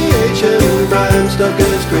 transubstantiation, Bram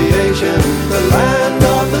Stoker's creation, the land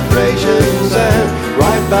of the Thracians, and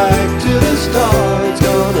right back to the start. It's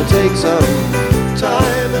gonna take some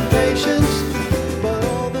time and patience, but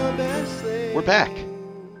all the best things. We're back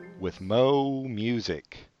with Mo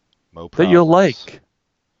Music. Mo That you'll Problems. like.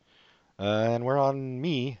 And we're on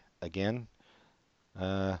me again,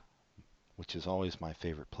 which is always my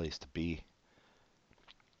favorite place to be.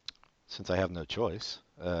 Since I have no choice,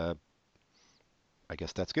 I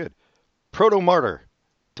guess that's good. Proto Martyr,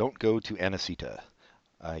 Don't Go to Anacita.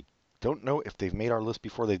 I don't know if they've made our list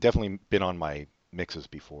before. They've definitely been on my mixes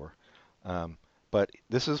before. But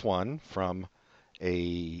this is one from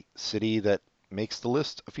a city that makes the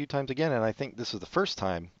list a few times again, and I think this is the first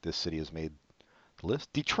time this city has made the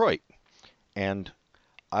list. Detroit. And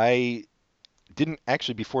I didn't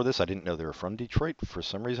actually before this. I didn't know they were from Detroit. For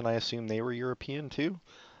some reason, I assumed they were European too,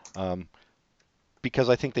 because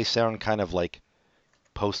I think they sound kind of like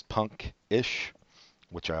post-punk-ish,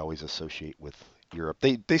 which I always associate with Europe.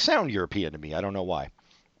 They sound European to me. I don't know why.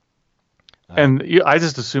 And I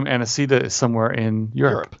just assume Anacita is somewhere in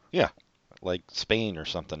Europe. Yeah, like Spain or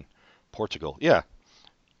something, Portugal. Yeah.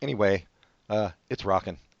 Anyway, it's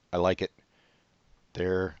rocking. I like it.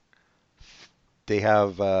 They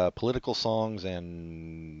have political songs,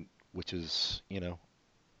 and which is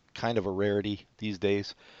kind of a rarity these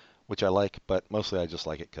days, which I like. But mostly I just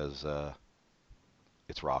like it because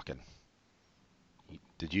it's rocking.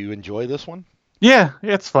 Did you enjoy this one? Yeah,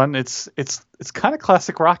 it's fun. It's kind of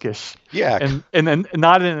classic rockish. Yeah. And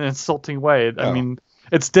not in an insulting way. I mean,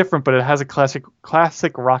 it's different, but it has a classic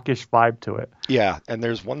rockish vibe to it. Yeah, and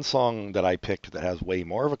there's one song that I picked that has way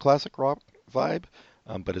more of a classic rock vibe,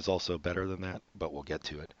 but is also better than that. But we'll get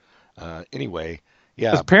to it. Anyway,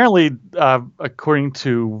 yeah. Apparently, according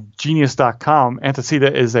to Genius.com,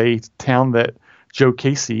 Antecita is a town that Joe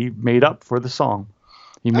Casey made up for the song.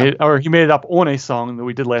 He made it up on a song that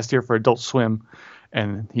we did last year for Adult Swim,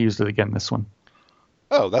 and he used it again this one.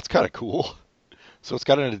 Oh, that's kind of cool. So it's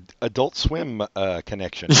got an Adult Swim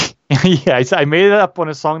connection. Yeah, I made it up on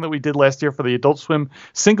a song that we did last year for the Adult Swim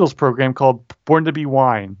singles program called Born to Be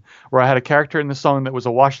Wine, where I had a character in the song that was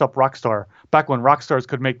a washed-up rock star, back when rock stars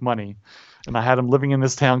could make money. And I had him living in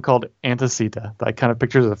this town called Antecita, that I kind of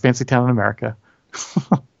pictured as a fancy town in America.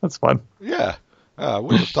 That's fun. Yeah. I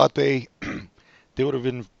would have thought they would have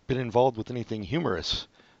been involved with anything humorous.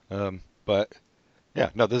 But,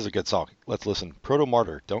 yeah, no, this is a good song. Let's listen. Proto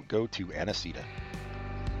Martyr, Don't Go to Anacita.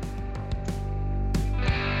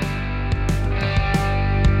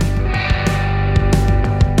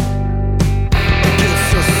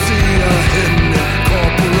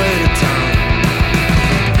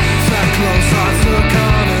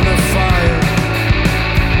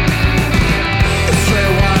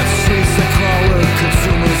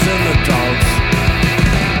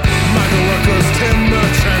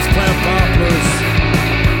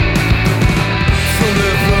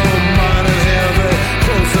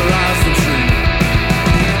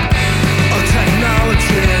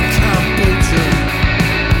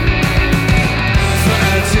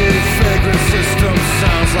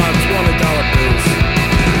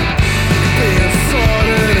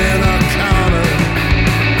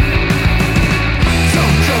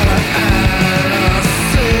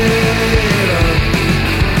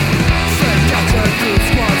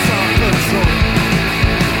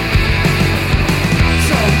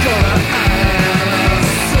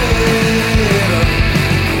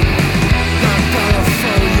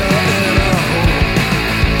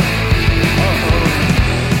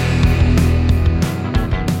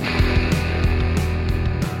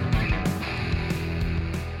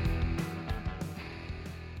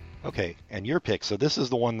 Okay, and your pick. So this is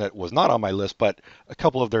the one that was not on my list, but a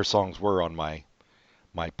couple of their songs were on my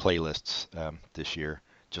playlists this year,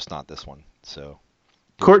 just not this one. So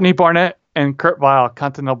Courtney Barnett and Kurt Vile,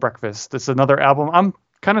 Continental Breakfast. It's another album. I'm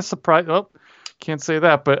kind of surprised. Oh, can't say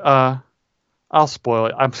that, but I'll spoil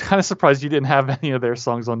it. I'm kind of surprised you didn't have any of their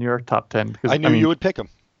songs on your top 10. Because I knew you would pick them.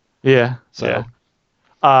 Yeah. So. Yeah.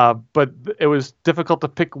 But it was difficult to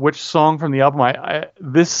pick which song from the album.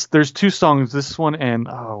 There's two songs. This one and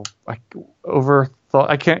I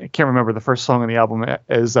can't remember the first song on the album.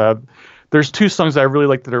 There's two songs that I really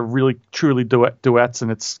like that are really truly duets,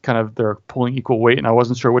 and it's kind of they're pulling equal weight. And I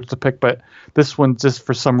wasn't sure which to pick, but this one just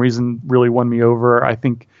for some reason really won me over. I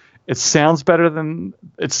think it sounds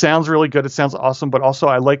it sounds really good. It sounds awesome, but also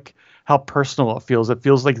I like how personal it feels. It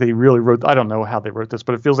feels like they really wrote. I don't know how they wrote this,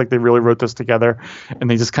 but it feels like they really wrote this together, and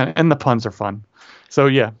they just and the puns are fun. So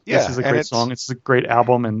yeah, this is a great song. It's a great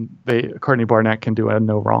album, and Courtney Barnett can do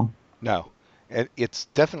no wrong. No, it's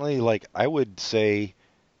definitely like I would say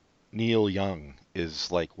Neil Young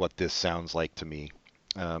is like what this sounds like to me.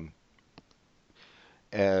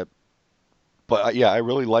 But yeah, I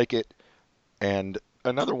really like it. And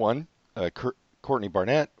another one, Courtney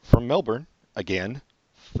Barnett from Melbourne again.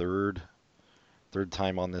 Third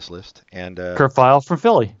time on this list, and Kurt Vile from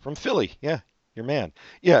Philly. From Philly, yeah, your man.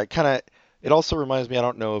 Yeah, it also reminds me. I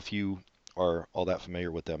don't know if you are all that familiar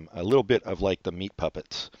with them. A little bit of like the Meat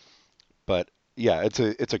Puppets, but yeah, it's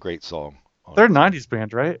a great song. They're a '90s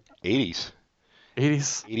band, right? 80s.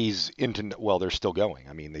 80s into they're still going.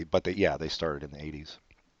 I mean, they started in the 80s.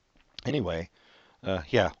 Anyway,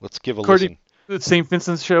 yeah, let's give a listen. The St.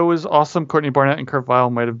 Vincent's show was awesome. Courtney Barnett and Kurt Vile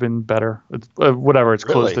might have been better. It's, whatever, it's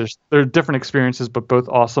Really? close. They're different experiences, but both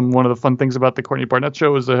awesome. One of the fun things about the Courtney Barnett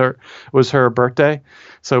show was her birthday,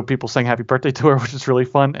 so people sang happy birthday to her, which is really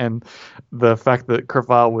fun. And the fact that Kurt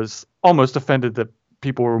Vile was almost offended that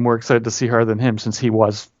people were more excited to see her than him, since he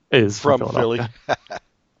is From Philadelphia.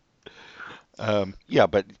 Philly. Yeah,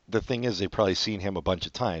 but the thing is, they've probably seen him a bunch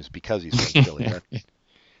of times because he's from Philly. Right?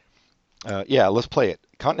 Yeah, let's play it.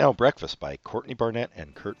 Continental Breakfast by Courtney Barnett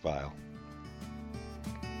and Kurt Vile.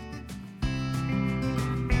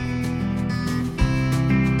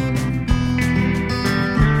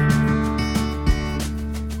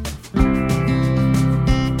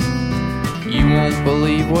 You won't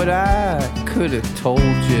believe what I could have told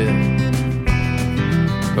you,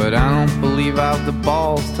 but I don't believe I've the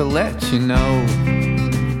balls to let you know.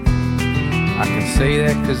 I can say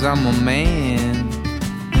that 'cause I'm a man,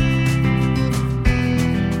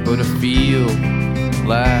 but I feel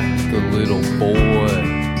like a little boy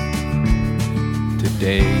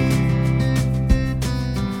today.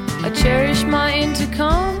 I cherish my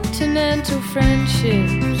intercontinental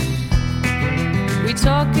friendships. We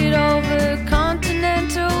talk it over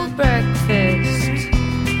continental breakfast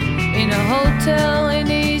in a hotel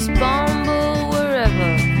in East Bomble,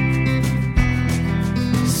 wherever.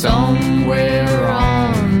 Somewhere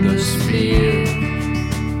on the sphere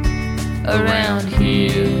around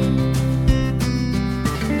here.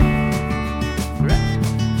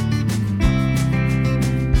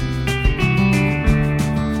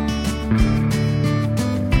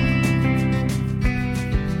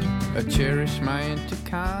 I cherish my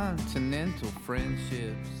intercontinental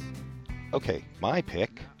friendships. Okay, my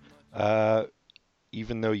pick.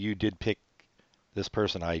 Even though you did pick this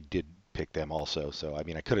person, I did pick them also. So, I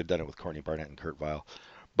mean, I could have done it with Courtney Barnett and Kurt Vile.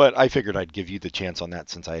 But I figured I'd give you the chance on that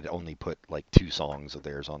since I had only put like 2 songs of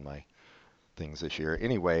theirs on my things this year.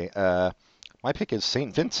 Anyway, my pick is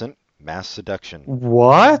St. Vincent, Mass Seduction.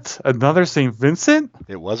 What? Another St. Vincent?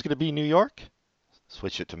 It was going to be New York.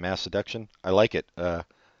 Switch it to Mass Seduction. I like it.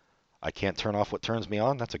 I can't turn off what turns me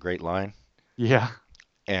on. That's a great line. Yeah.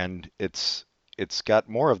 And it's got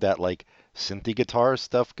more of that like synthy guitar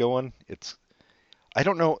stuff going. I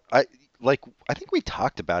don't know. I think we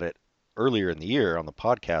talked about it earlier in the year on the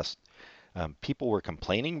podcast. People were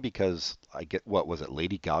complaining because what was it?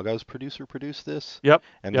 Lady Gaga's producer produced this. Yep.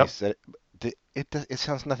 And yep. they said it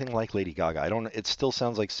sounds nothing like Lady Gaga. It still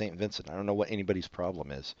sounds like St. Vincent. I don't know what anybody's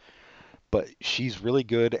problem is, but she's really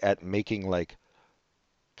good at making like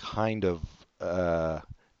kind of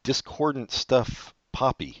discordant stuff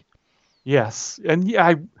poppy. Yes. And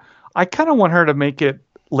yeah, I kind of want her to make it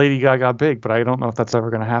Lady Gaga big, but I don't know if that's ever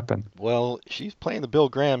going to happen. Well, she's playing the Bill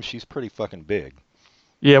Graham. She's pretty fucking big.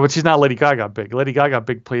 Yeah, but she's not Lady Gaga big. Lady Gaga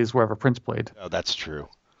big plays wherever Prince played. Oh, that's true.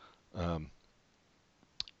 I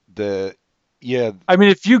mean,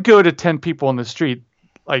 if you go to 10 people in the street,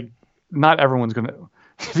 like, not everyone's going to...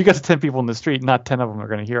 If you go to 10 people in the street, not 10 of them are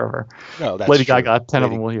going to hear of her. No, that's Lady true. Gaga, 10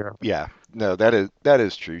 of them will hear of her. Yeah. No, that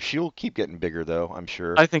is true. She'll keep getting bigger, though, I'm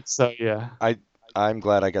sure. I think so, yeah. I'm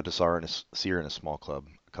glad I got to see her in a small club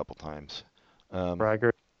a couple times.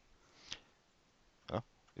 Bragger.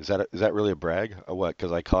 Is that really a brag? What?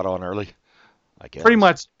 Because I caught on early? I guess. Pretty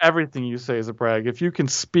much everything you say is a brag. If you can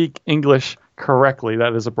speak English correctly,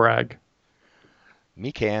 that is a brag.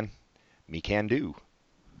 Me can do.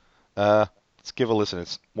 Let's give a listen.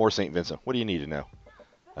 It's more St. Vincent. What do you need to know?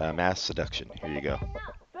 Mass Seduction. Here you go.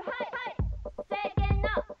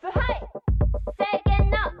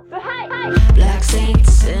 Black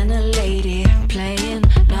saints and a lady playing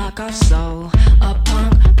knockoff soul. A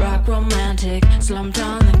punk rock romantic slumped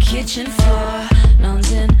on the kitchen floor.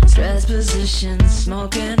 Nuns in stress positions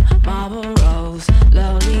smoking Marlboros.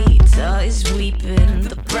 Lolita is weeping,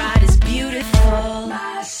 the bride is beautiful.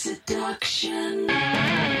 My seduction.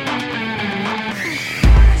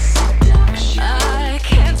 I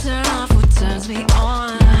can't turn off what turns me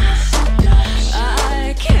on.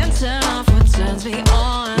 I can't turn off what turns me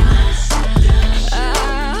on.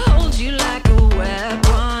 I hold you like a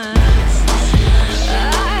weapon.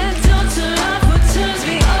 I don't turn off what turns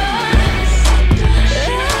me on.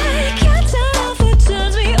 I can't turn off what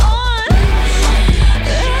turns me on.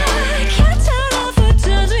 I can't turn off what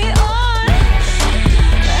turns me on.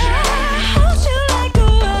 I hold you like a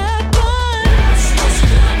weapon.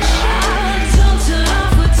 I don't turn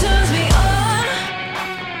off what turns me on.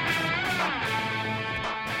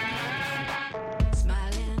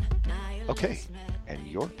 Smiling, now you Okay. And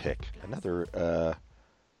your pick. Another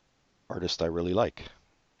artist I really like.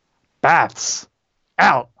 Baths.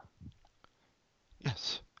 Out.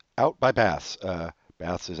 Yes. Out by Baths.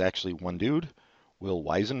 Baths is actually one dude, Will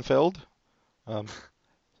Weisenfeld.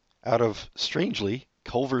 out of, strangely,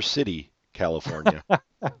 Culver City, California.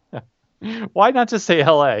 Why not just say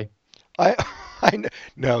L.A.?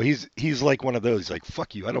 No, he's like one of those. He's like,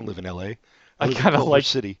 fuck you, I don't live in L.A. I live in kinda Culver like-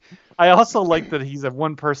 City. I also like that he's a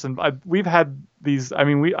one person. We've had these. I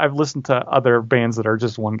mean, I've listened to other bands that are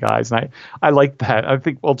just one guys, and I like that. I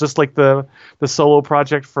think, well, just like the solo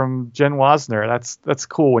project from Jen Wasner. That's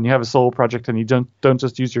cool when you have a solo project and you don't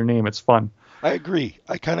just use your name. It's fun. I agree.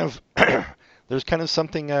 I kind of there's kind of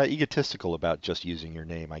something egotistical about just using your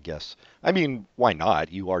name, I guess. I mean, why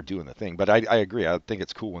not? You are doing the thing, but I agree. I think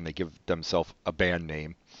it's cool when they give themselves a band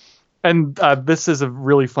name. And this is a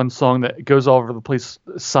really fun song that goes all over the place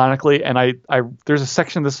sonically. And I there's a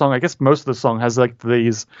section of the song. I guess most of the song has like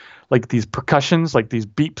these percussions, like these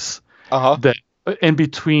beeps that in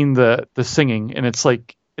between the singing. And it's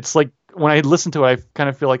like when I listen to it, I kind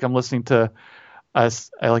of feel like I'm listening to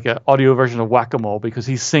like an audio version of Whack-A-Mole, because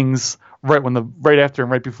he sings right after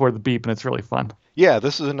and right before the beep, and it's really fun. Yeah,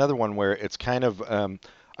 this is another one where it's kind of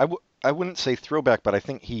I wouldn't say throwback, but I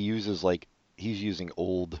think he's using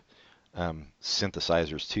old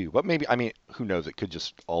synthesizers too. But maybe, I mean, who knows? It could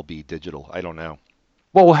just all be digital. I don't know.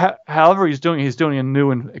 Well, however he's doing it in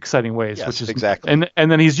new and exciting ways. Yes, which is exactly.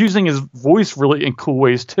 And then he's using his voice really in cool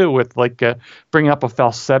ways too, with like bringing up a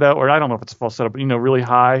falsetto, or I don't know if it's a falsetto, but really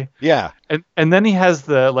high. Yeah. And then he has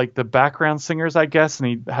the background singers, I guess, and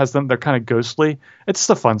he has them. They're kind of ghostly. It's just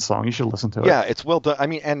a fun song. You should listen to it. Yeah, it's well done. I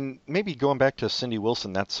mean, and maybe going back to Cindy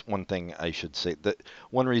Wilson, that's one thing I should say. That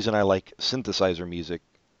one reason I like synthesizer music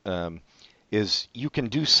is you can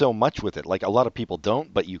do so much with it. Like, a lot of people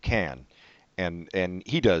don't, but you can. And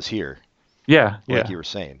he does here. Yeah. Like you were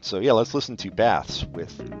saying. So yeah, let's listen to Baths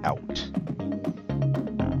with Out.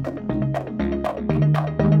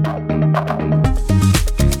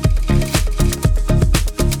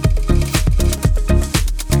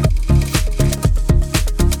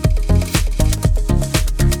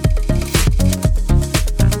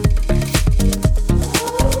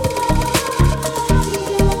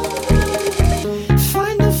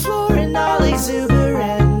 Find the floor in all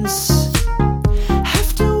exuberance.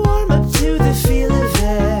 Have to warm up to the feel of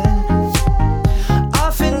it.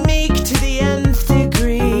 Often meek to the nth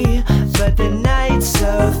degree, but the night's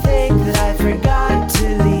so thick that I forgot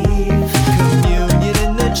to leave. Communion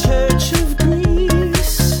in the Church of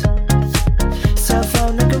Greece. Cell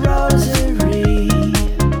phone like a rosary.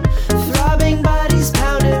 Throbbing bodies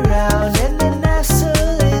pound around and then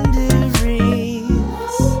nestle into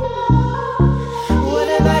wreaths. What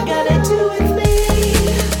am I gonna do with me?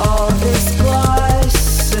 All this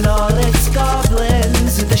gloss and all its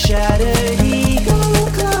goblins with the shattered ego.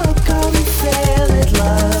 Come fail at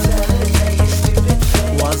love.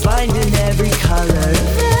 Walls lined in every color.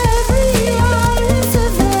 Every iris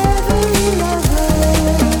of every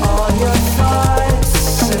lover. All your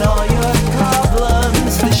thoughts and all your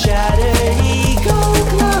problems. The shattered ego.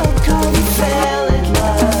 Come fail at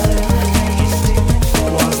love.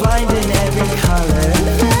 Walls lined in every color.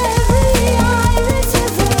 Every iris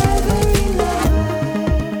of every lover.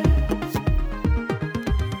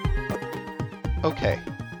 Okay,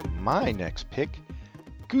 my next pick,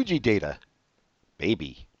 Gucci Data,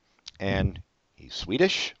 Baby. And he's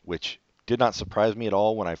Swedish, which did not surprise me at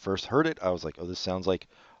all when I first heard it. I was like, oh, this sounds like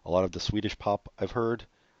a lot of the Swedish pop I've heard,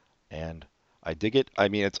 and I dig it. I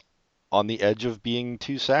mean, it's on the edge of being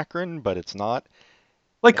too saccharine, but it's not.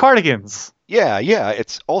 Like Cardigans. Yeah,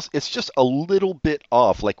 it's just a little bit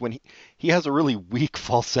off. Like when he has a really weak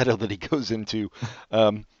falsetto that he goes into,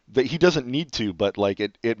 that he doesn't need to, but like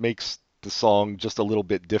it makes the song just a little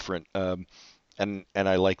bit different. And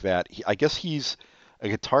I like that. I guess he's a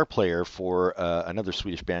guitar player for another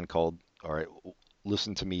Swedish band called, all right,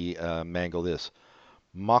 listen to me mangle this,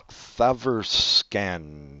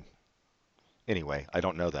 Mokthaverskan. Anyway, I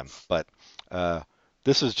don't know them, but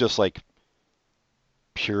this is just like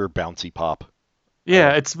pure bouncy pop. Yeah,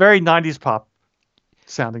 it's very 90s pop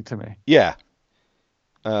sounding to me. Yeah.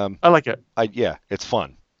 I like it. Yeah, it's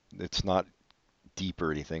fun. It's not deep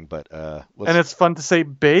or anything, but And it's fun to say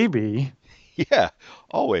baby. yeah,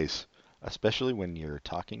 always, especially when you're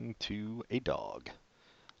talking to a dog.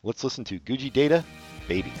 Let's listen to Gucci Data,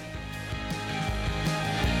 Baby.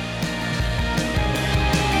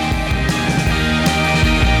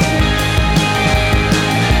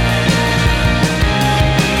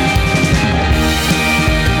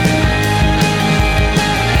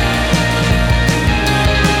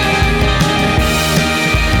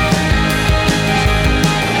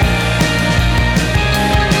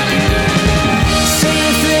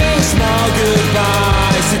 Small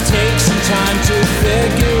goodbyes, it takes some time to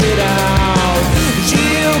figure it out.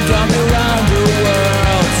 You got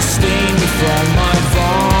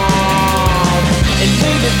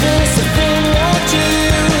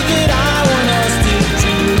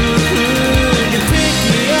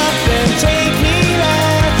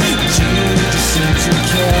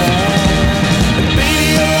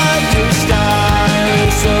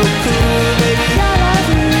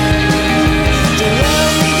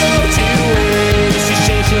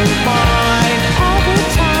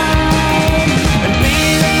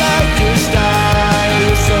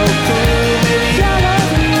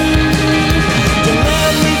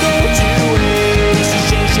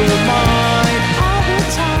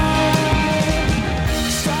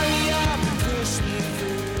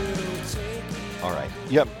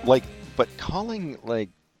calling like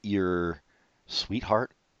your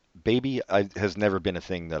sweetheart baby has never been a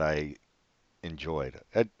thing that I enjoyed.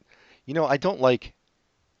 I don't like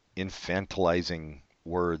infantilizing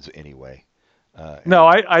words anyway. No,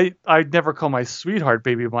 I never call my sweetheart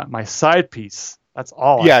baby my side piece. That's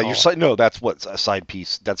all. Yeah, I your call side. No, that's what a side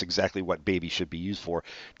piece. That's exactly what baby should be used for.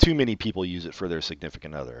 Too many people use it for their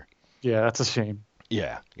significant other. it. Yeah, that's a shame.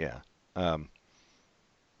 Yeah, yeah.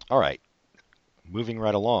 All right, moving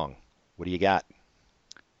right along. What do you got?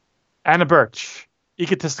 Anna Birch,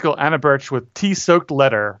 egotistical Anna Birch with tea-soaked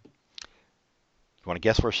letter. You want to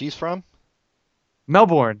guess where she's from?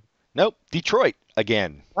 Melbourne. Nope, Detroit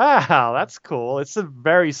again. Wow, that's cool. It's a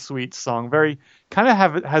very sweet song. Very kind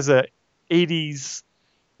of has a 80s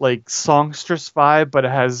like songstress vibe, but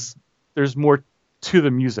there's more to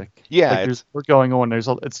the music. Yeah, like there's more going on.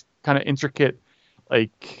 It's kind of intricate,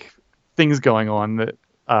 like things going on. That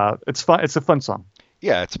it's fun. It's a fun song.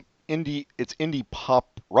 Yeah, it's indie. It's indie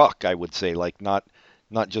pop rock, I would say. Like not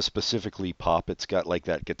just specifically pop. It's got like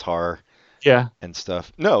that guitar Yeah, and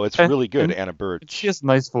stuff. No, it's And- really good. and Anna Birch. she has a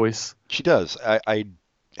nice voice. She does. I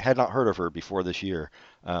had not heard of her before this year.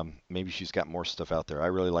 Maybe she's got more stuff out there. I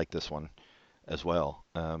really like this one as well.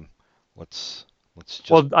 Let's just.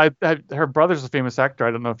 Well, her brother's a famous actor.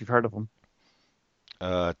 I don't know if you've heard of him.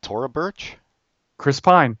 Tora Birch? Chris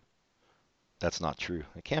Pine. That's not true.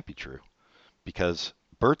 It can't be true because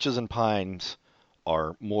birches and pines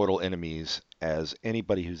are mortal enemies, as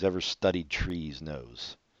anybody who's ever studied trees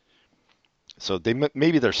knows. So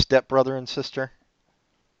maybe they're stepbrother and sister,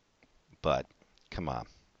 but come on.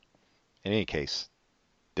 In any case,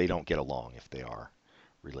 they don't get along if they are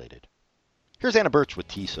related. Here's Anna Birch with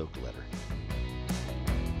Tea-Soaked Letter.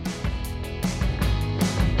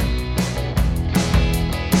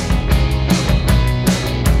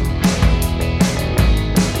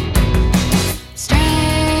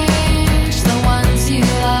 Strange, the ones you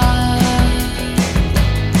love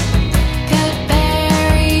could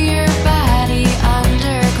bury your body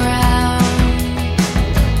underground.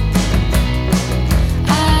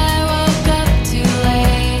 I woke up too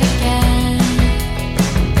late again.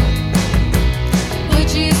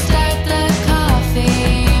 Would you start the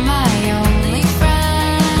coffee, my only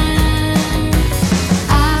friend?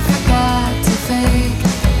 I forgot to fake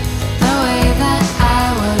the way that I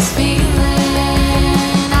was feeling.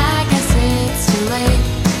 I guess it's too late.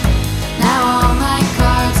 Now all my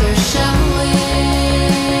cards are showing.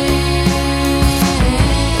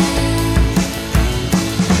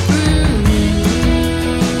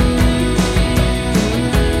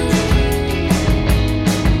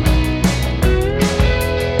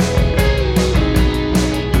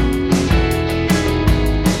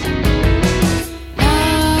 No,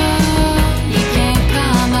 you can't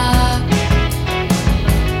come up.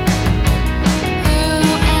 Who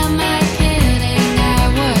am I kidding? I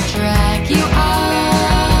would drag you up.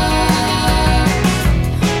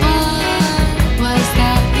 What was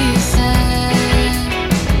that you said?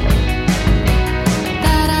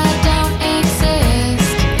 That I don't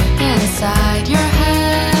exist inside your head.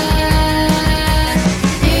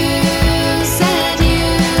 You said you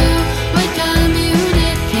would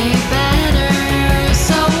communicate better.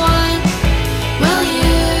 So what? Will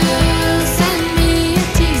you send me a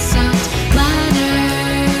tea-soaked letter?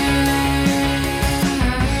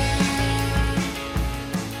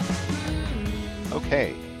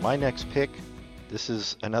 Okay, my next pick. This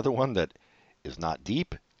is another one that is not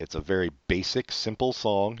deep. It's a very basic, simple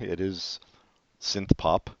song. It is synth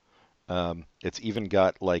pop. It's even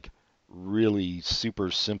got like really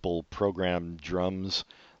super simple programmed drums.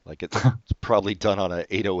 Like it's probably done on a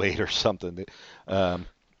 808 or something.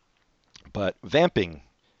 But Vamping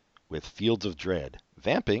with Fields of Dread.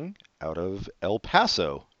 Vamping out of El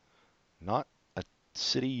Paso. Not a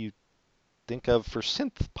city you think of for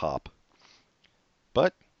synth pop.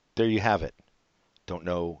 But there you have it. Don't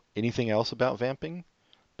know anything else about Vamping,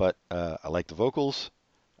 but I like the vocals.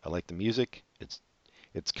 I like the music.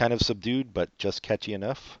 It's kind of subdued, but just catchy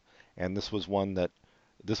enough. And this was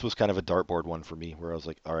kind of a dartboard one for me, where I was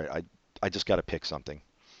like, all right, I just got to pick something,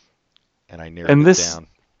 and I narrowed And it this- down.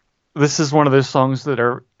 This is one of those songs that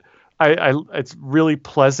are, it's really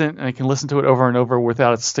pleasant, and I can listen to it over and over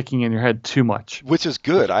without it sticking in your head too much. Which is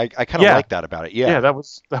good. I kind of Yeah. like that about it. Yeah, that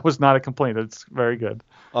was not a complaint. It's very good.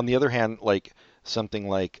 On the other hand, like something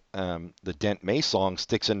like the Dent May song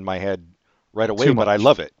sticks in my head right away, Too but I much.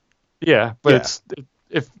 love it. Yeah, but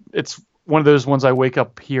Yeah. it's one of those ones I wake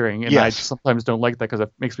up hearing, and I Yes. sometimes don't like that because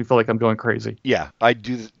it makes me feel like I'm going crazy. Yeah, I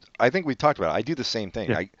do. I think we talked about it. I do the same thing.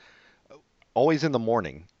 Yeah. I always in the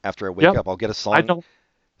morning after I wake Yep. up, I'll get a I song don't.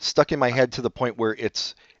 stuck in my head to the point where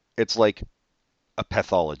it's like A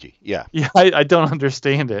pathology. Yeah. Yeah, I don't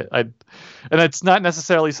understand it. And it's not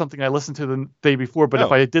necessarily something I listened to the day before, but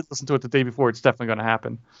if No. I did listen to it the day before, it's definitely going to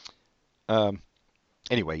happen.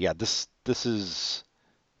 Anyway, yeah, this is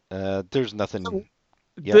there's nothing.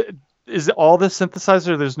 Yeah. Is it all this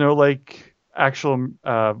synthesizer? There's no like actual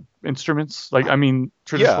instruments? Like, I mean,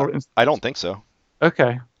 traditional Yeah, I don't think so.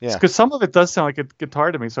 Okay. Yeah. Because some of it does sound like a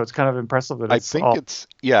guitar to me, so it's kind of impressive that I it's think all...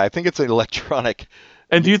 I think it's an electronic.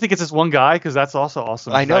 And do you think it's just one guy? Because that's also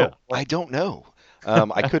awesome. I know. I don't know.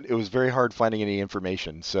 It was very hard finding any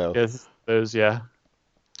information. So Yes, those, yeah.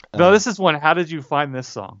 No, this is one. How did you find this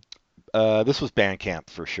song? this was Bandcamp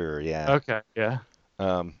for sure. Yeah. Okay, yeah.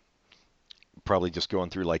 Probably just going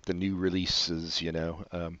through like the new releases, you know.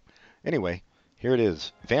 Anyway, here it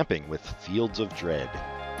is, Vamping with Fields of Dread.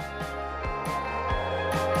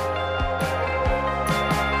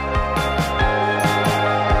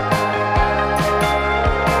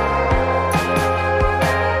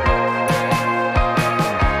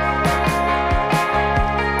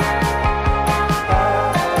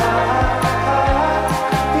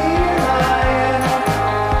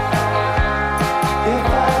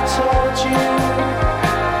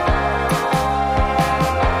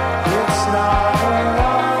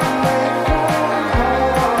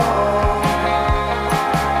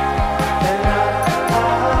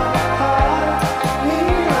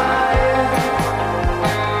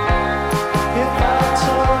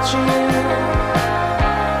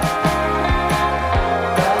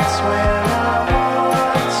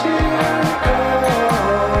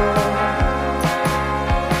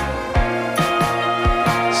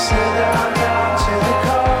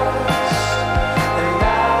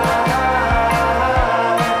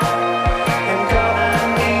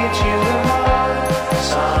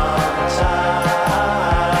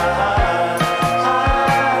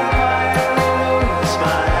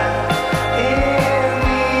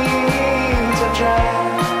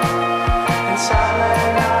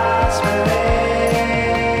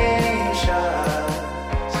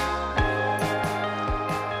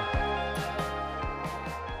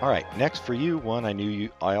 Next for you, one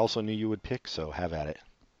I also knew you would pick, so have at it.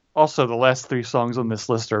 Also, the last three songs on this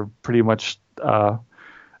list are pretty much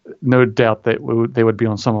no doubt that they would be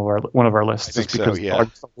on one of our lists. I think just because so, yeah.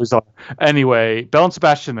 always are. Anyway, Belle and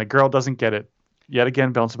Sebastian, The Girl Doesn't Get It. Yet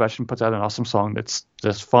again, Belle and Sebastian puts out an awesome song that's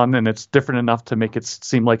just fun, and it's different enough to make it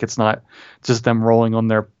seem like it's not just them rolling on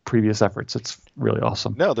their previous efforts. It's really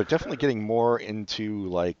awesome. No, they're definitely getting more into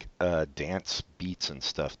like dance beats and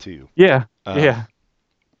stuff too. Yeah, yeah.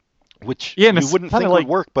 Which Yeah, and you it's wouldn't kinda think like-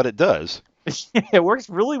 would work, but it does. It works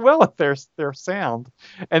really well with their sound,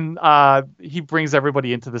 and he brings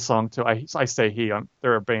everybody into the song too. I say he,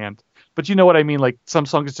 they're a band, but you know what I mean. Like some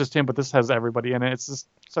songs it's just him, but this has everybody in it. It's just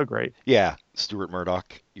so great. Yeah, Stuart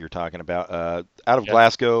Murdoch, you're talking about out of Yeah.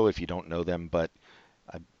 Glasgow. If you don't know them, but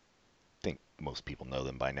I think most people know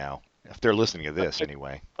them by now. If they're listening to this,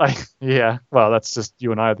 anyway. Yeah, well, that's just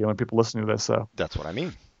you and I are the only people listening to this. So That's what I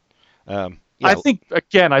mean. I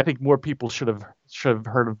think more people should have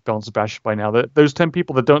heard of Belle and Sebastian by now. That those 10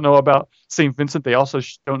 people that don't know about St. Vincent, they also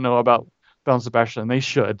don't know about Belle and Sebastian. They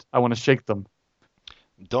should. I want to shake them.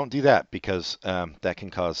 don't do that because that can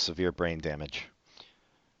cause severe brain damage.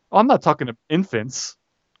 Oh, I'm not talking to infants.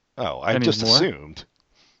 Oh, I just Anymore. assumed.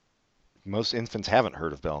 Most infants haven't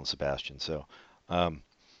heard of Belle and Sebastian, so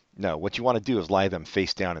no. What you want to do is lie them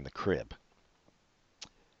face down in the crib.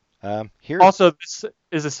 Here. Also, this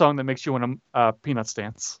is a song that makes you want to Peanuts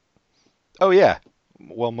dance. Oh yeah.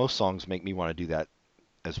 Well, most songs make me want to do that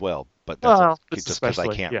as well, but that's Well, this just because I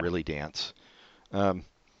especially, can't yeah. really dance.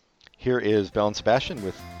 Here is Belle and Sebastian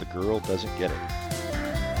with "The Girl Doesn't Get It."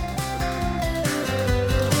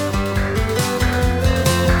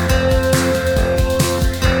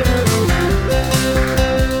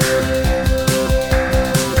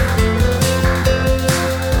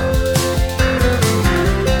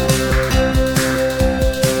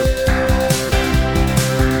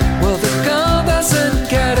 Well, the girl doesn't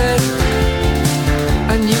get it,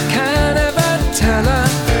 and you can't ever tell her.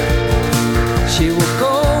 She will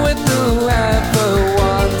go with whoever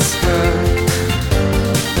wants her.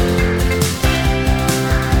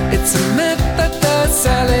 It's a myth that they're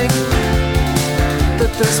selling,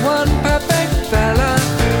 that there's one perfect fella.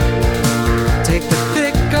 Take the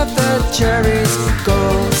pick of the cherries,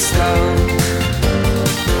 go slow.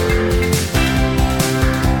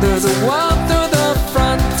 There's a walk through the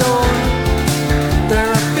front door. There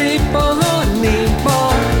are people who need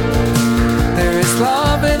more. There is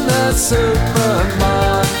love in the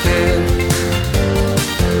supermarket.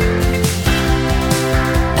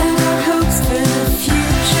 And our hopes for the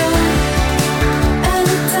future, and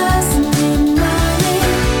it doesn't mean much.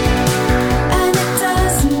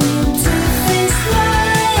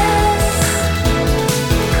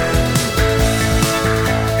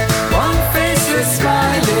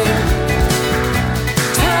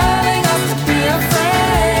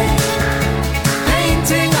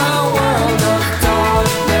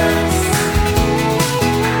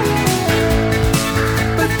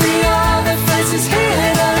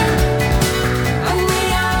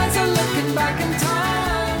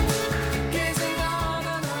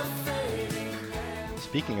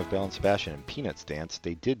 of Belle and Sebastian and Peanuts Dance,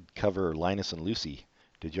 they did cover Linus and Lucy.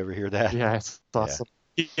 Did you ever hear that? Yeah, it's awesome.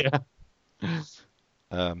 Yeah.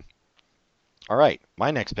 All right,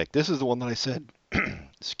 my next pick. This is the one that I said,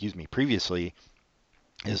 excuse me, previously,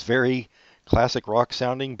 is very classic rock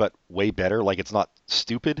sounding, but way better. Like, it's not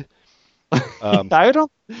stupid.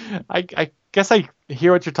 I guess I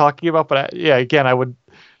hear what you're talking about, but again, I would.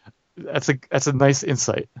 That's a nice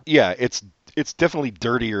insight. Yeah, it's definitely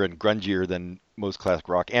dirtier and grungier than most classic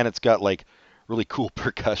rock, and it's got like really cool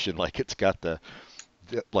percussion. Like, it's got the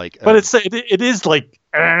like. But it is like.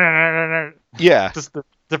 Yeah. Just a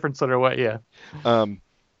different sort of way. Yeah.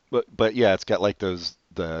 But yeah, it's got like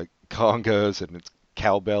the congos and it's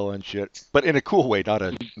cowbell and shit, but in a cool way, not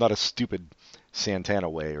a stupid Santana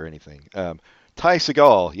way or anything. Ty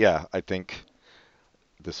Segall, yeah, I think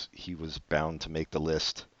he was bound to make the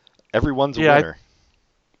list. Everyone's a winner.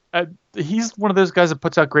 He's one of those guys that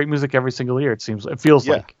puts out great music every single year. It feels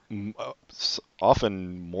like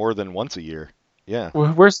often more than once a year. Yeah.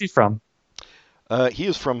 Where's he from? He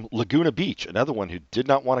is from Laguna Beach, another one who did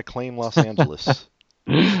not want to claim Los Angeles.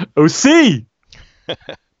 OC.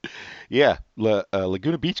 Yeah,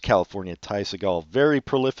 Laguna Beach, California. Ty Segall, very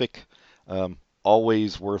prolific,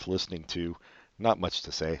 always worth listening to. Not much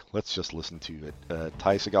to say. Let's just listen to it.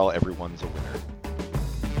 Ty Segall, Everyone's a Winner.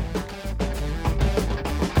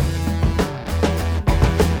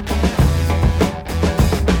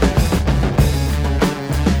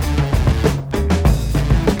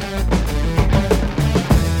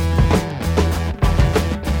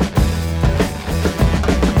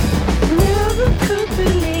 Never could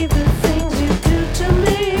believe the things you do to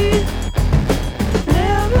me.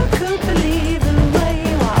 Never could believe the way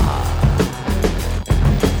you are.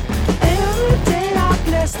 Every day I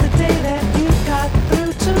bless the day that you got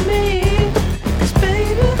through to me. 'Cause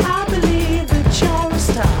baby, I believe that you're a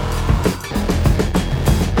star.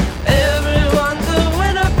 Everyone's a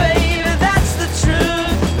winner, baby, that's the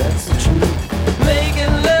truth. That's the truth.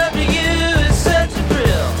 Making love to you is such a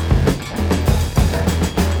thrill.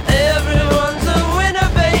 Everyone's a winner,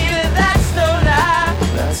 baby, that's no lie.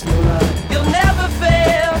 That's no lie. You'll never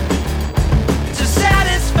fail to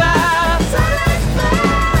satisfy.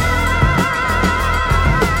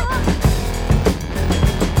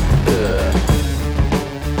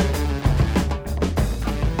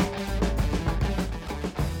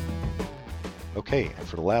 Okay, and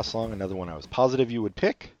for the last song, another one I was positive you would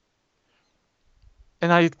pick.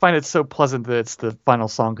 And I find it so pleasant that it's the final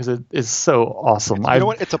song because it is so awesome. You know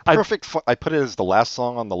what? It's a perfect. I put it as the last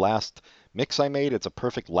song on the last mix I made. It's a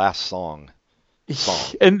perfect last song.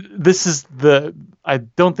 And this is I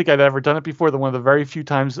don't think I'd ever done it before. One of the very few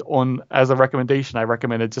times as a recommendation, I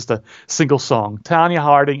recommended just a single song, Tanya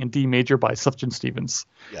Harding in D major by Sufjan Stevens.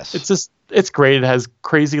 Yes. It's great. It has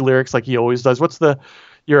crazy lyrics like he always does. What's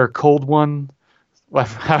You're a Cold One?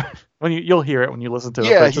 When you'll hear it when you listen to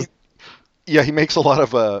it. Yeah, he makes a lot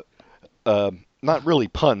of not really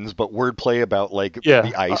puns, but wordplay about like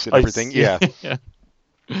the ice and everything. Yeah. Yeah.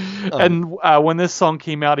 And when this song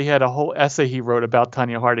came out, he had a whole essay he wrote about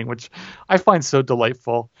Tanya Harding, which I find so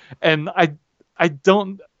delightful. And I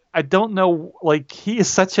don't know, like, he is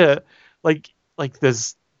such a like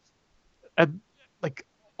this like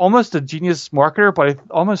almost a genius marketer, but I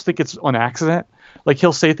almost think it's on accident. Like,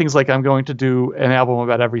 he'll say things like, I'm going to do an album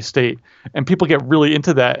about every state, and people get really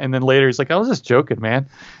into that, and then later he's like, I was just joking, man.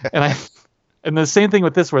 And the same thing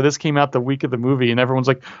with this, where this came out the week of the movie, and everyone's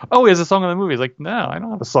like, oh, he has a song in the movie. He's like, no, I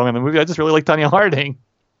don't have a song in the movie. I just really like Tanya Harding.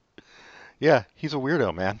 Yeah, he's a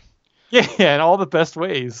weirdo, man. Yeah, in all the best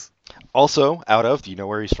ways. Also, do you know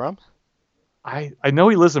where he's from? I know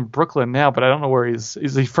he lives in Brooklyn now, but I don't know where is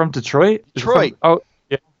he from Detroit? Detroit.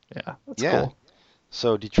 Yeah, that's cool.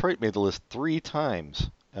 So Detroit made the list 3 times.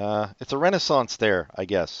 It's a renaissance there, I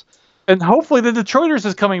guess. And hopefully the Detroiters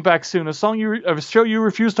is coming back soon. A show you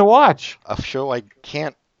refuse to watch. A show I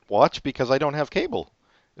can't watch because I don't have cable,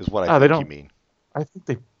 is what I think you mean. I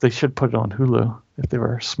think they should put it on Hulu if they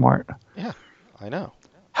were smart. Yeah, I know.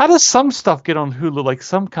 How does some stuff get on Hulu, like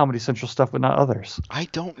some Comedy Central stuff, but not others? I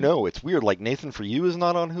don't know. It's weird. Like Nathan For You is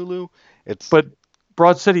not on Hulu. But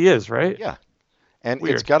Broad City is, right? Yeah. And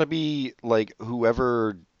Weird. It's got to be like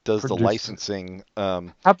whoever does the licensing.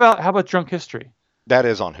 How about Drunk History? That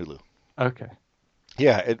is on Hulu. Okay.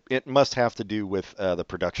 Yeah, it must have to do with the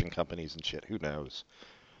production companies and shit. Who knows?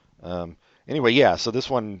 Anyway, yeah. So this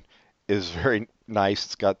one is very nice.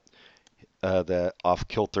 It's got the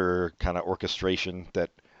off-kilter kind of orchestration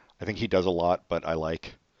that I think he does a lot, but I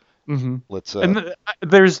like. Mm-hmm. And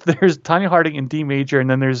there's Tanya Harding in D major, and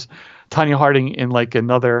then there's Tanya Harding in like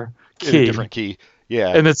another key. In a different key.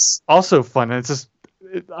 Yeah. And it's also fun. And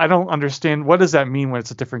I don't understand. What does that mean when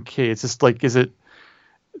it's a different key? It's just like, is it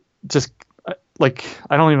just like,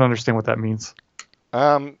 I don't even understand what that means.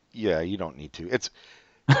 Yeah, you don't need to. It's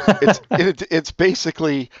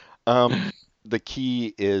basically the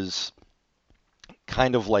key is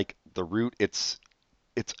kind of like the root. It's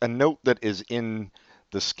a note that is in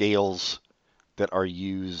the scales that are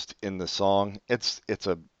used in the song. It's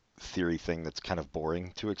a theory thing that's kind of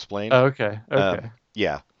boring to explain. Oh, okay. Okay.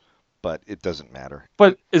 Yeah, but it doesn't matter.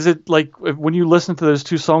 But is it like when you listen to those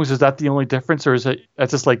two songs, is that the only difference, or is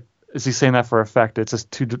it's just like, is he saying that for effect? It's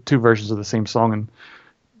just two versions of the same song, and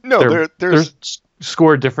no, they're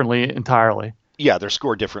scored differently entirely. Yeah, they're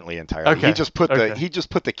scored differently entirely. Okay. He just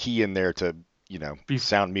put the key in there to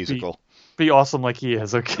sound musical. Be awesome like he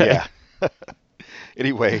is. Okay. Yeah.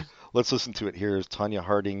 Anyway, let's listen to it. Here's Tanya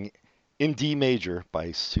Harding in D major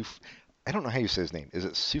by I don't know how you say his name. Is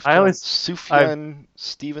it Sufjan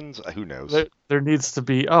Stevens? Who knows? There needs to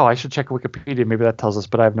be. Oh, I should check Wikipedia. Maybe that tells us,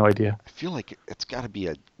 but I have no idea. I feel like it's got to be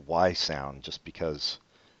a Y sound, just because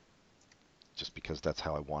that's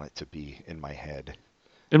how I want it to be in my head.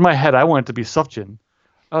 In my head, I want it to be Sufjan.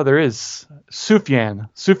 Oh, there is Sufjan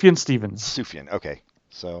Stevens. Sufjan. Okay.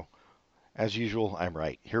 So, as usual, I'm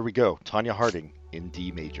right. Here we go. Tanya Harding in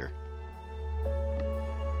D major.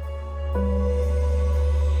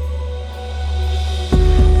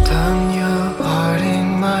 Tanya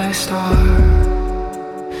Harding, my star.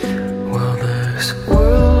 Well, this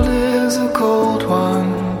world is a cold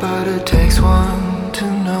one, but it takes one to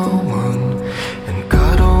know one, and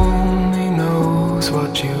God only knows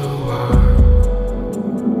what you are.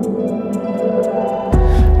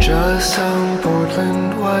 Just some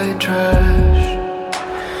Portland white trash.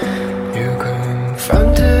 You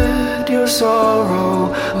confronted your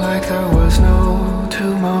sorrow like there was no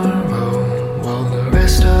tomorrow, while the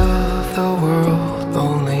rest of the world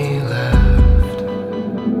only laughed.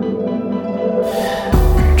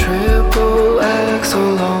 Triple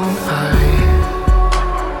axle on high,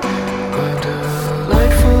 but a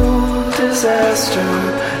delightful disaster.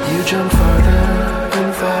 You jump farther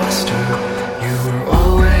and faster. You were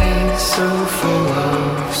always so full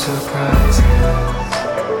of surprises.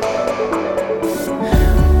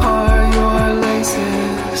 Are your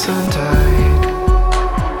laces untied?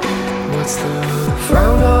 What's the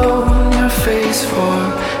frown on your face for?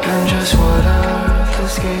 And just what are the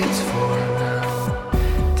skates for now?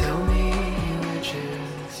 Tell me which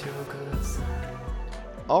is your good side.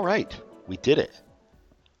 All right, we did it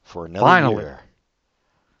for another Finally. year.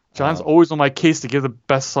 John's always on my case to give the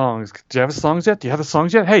best songs. Do you have the songs yet? Do you have the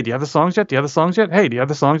songs yet? Hey, do you have the songs yet? Do you have the songs yet? Hey, do you have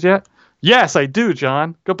the songs yet? Yes, I do,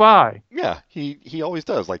 John. Goodbye. Yeah, he always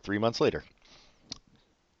does, like 3 months later.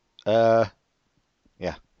 Yeah,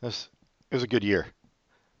 it was a good year.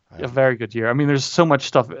 A very good year. I mean, there's so much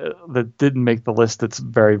stuff that didn't make the list that's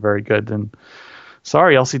very, very good. And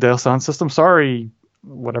sorry, LCD Sound System. Sorry,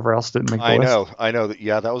 whatever else didn't make the list. I know that.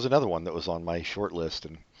 Yeah, that was another one that was on my short list,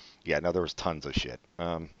 and yeah, no, there was tons of shit.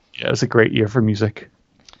 Yeah, it was a great year for music.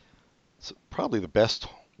 It's probably the best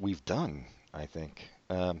we've done, I think.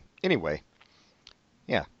 Anyway,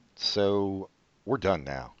 yeah, so we're done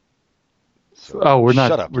now. So we're not.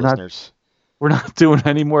 Shut up, listeners. We're not doing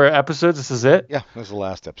any more episodes. This is it. Yeah, this is the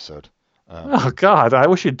last episode. Oh God, I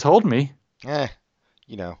wish you'd told me. I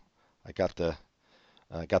got the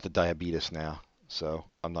diabetes now, so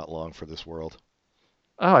I'm not long for this world.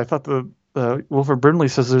 Oh, I thought the Wilford Brimley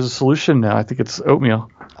says there's a solution now. I think it's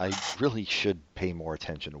oatmeal. I really should pay more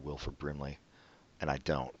attention to Wilford Brimley, and I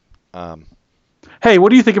don't. Hey, what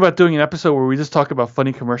do you think about doing an episode where we just talk about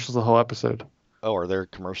funny commercials the whole episode? Oh, are there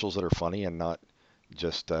commercials that are funny and not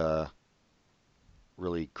just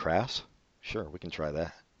really crass? Sure, we can try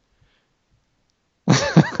that.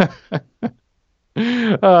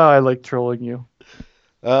 Oh, I like trolling you.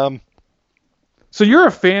 So you're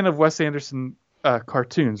a fan of Wes Anderson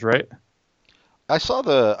cartoons, right? I saw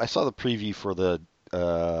the preview for the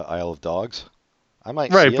Isle of Dogs. I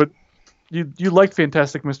might see it. But you like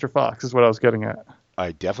Fantastic Mr. Fox, is what I was getting at.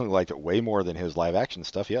 I definitely liked it way more than his live action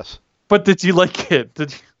stuff. Yes. But did you like it?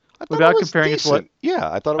 Without comparing decent. it to what? Yeah,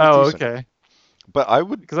 I thought it was decent. Oh, okay. But I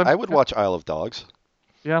would watch Isle of Dogs.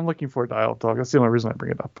 Yeah, I'm looking forward to Isle of Dogs. That's the only reason I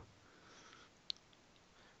bring it up.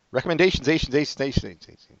 Recommendations.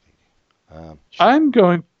 I'm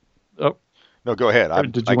going. Oh. No, go ahead. I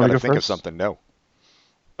got to think of something. No.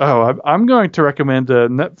 Oh, I'm going to recommend a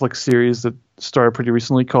Netflix series that started pretty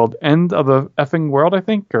recently called End of the Effing World, I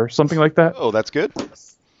think, or something like that. Oh, that's good.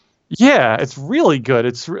 Yeah, it's really good.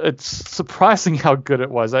 It's surprising how good it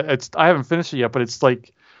was. I haven't finished it yet, but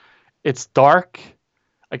it's dark.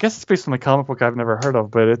 I guess it's based on a comic book I've never heard of,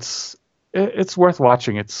 but it's it's worth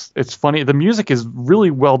watching. It's funny. The music is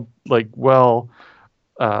really well,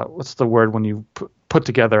 what's the word when you put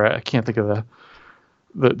together? I can't think of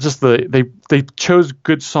they chose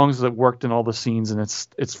good songs that worked in all the scenes, and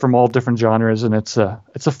it's from all different genres, and it's a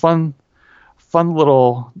fun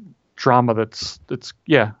little drama it's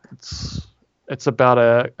about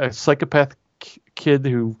a psychopath kid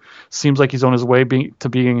who seems like he's on his way to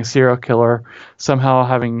being a serial killer, somehow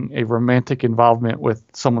having a romantic involvement with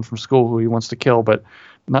someone from school who he wants to kill, but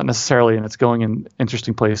not necessarily, and it's going in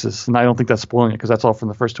interesting places. And I don't think that's spoiling it because that's all from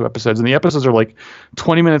the first 2 episodes. And the episodes are like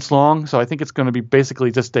 20 minutes long, so I think it's going to be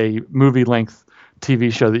basically just a movie-length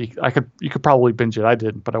TV show that you could probably binge it. I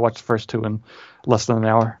did, but I watched the first 2 in less than an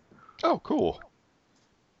hour. Oh, cool.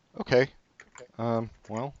 Okay.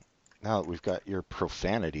 Well, now that we've got your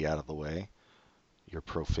profanity out of the way, your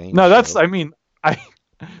profane. No, that's. show- I mean,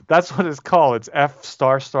 that's what it's called. It's F***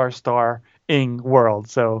 ing world.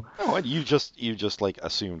 So Oh, and you just like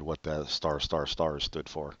assumed what the star stood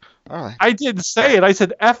for. All right. I didn't say it. I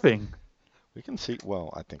said effing. We can see.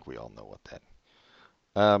 Well, I think we all know what that.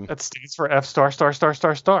 That stands for F***.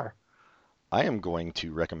 I am going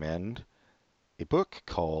to recommend a book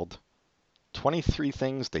called 23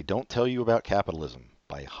 Things They Don't Tell You About Capitalism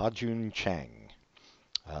by Ha-Joon Chang.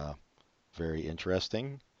 Very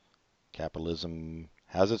interesting. Capitalism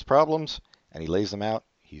has its problems, and he lays them out.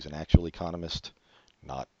 He's an actual economist,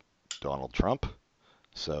 not Donald Trump.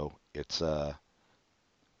 So it's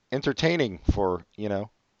entertaining for,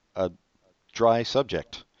 a dry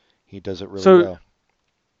subject. He does it really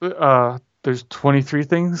well. There's 23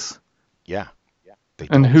 things. Yeah. They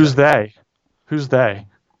And don't who's tell you. they? Who's they?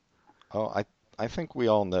 Oh, I think we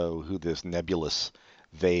all know who this nebulous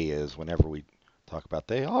they is whenever we talk about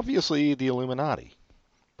they. Obviously, the Illuminati.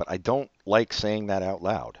 But I don't like saying that out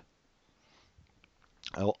loud.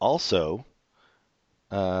 Also,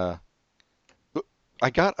 I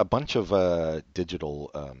got a bunch of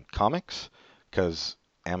digital comics because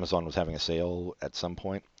Amazon was having a sale at some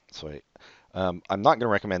point. So I'm not going to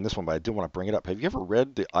recommend this one, but I do want to bring it up. Have you ever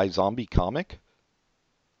read the iZombie comic?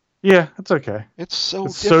 Yeah, it's okay. It's so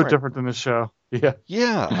It's different. so different than the show. Yeah.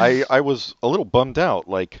 Yeah, I was a little bummed out.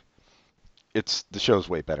 Like, the show's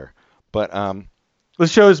way better. But The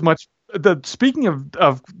show is much. Speaking of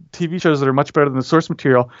TV shows that are much better than the source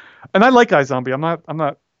material, and I like iZombie. I'm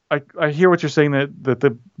not. I hear what you're saying that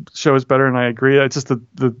the show is better, and I agree. It's just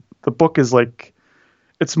the book is like,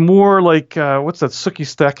 it's more like what's that Sookie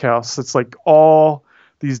Stackhouse? It's like all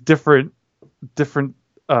these different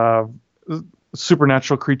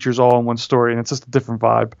supernatural creatures all in one story, and it's just a different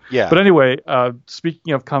vibe. Yeah. But anyway,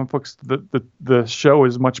 speaking of comic books, the show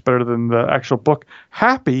is much better than the actual book.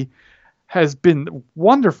 Happy has been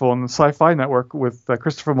wonderful in the Sci-Fi Network with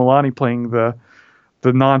Christopher Milani playing the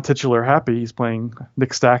non-titular Happy. He's playing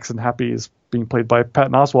Nick Stacks, and Happy is being played by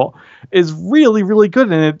Patton Oswalt. Is really, really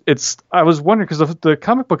good, and it's. I was wondering because the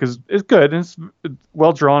comic book is good and it's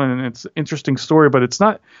well drawn and it's an interesting story, but it's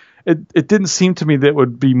not. It didn't seem to me that it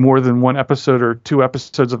would be more than 1 episode or 2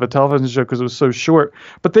 episodes of a television show because it was so short.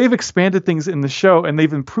 But they've expanded things in the show and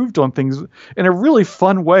they've improved on things in a really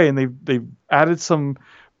fun way, and they've added some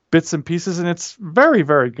bits and pieces, and it's very,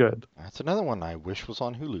 very good. that's another one I wish was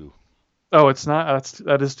on Hulu. Oh, it's not.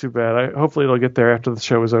 That is too bad. Hopefully it'll get there after the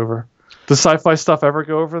show is over. Does Sci-Fi stuff ever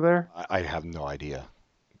go over there? I have no idea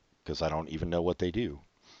because I don't even know what they do.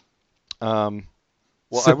 Well,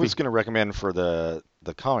 I was going to recommend for the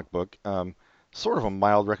comic book, sort of a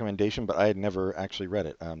mild recommendation, but I had never actually read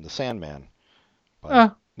it. The Sandman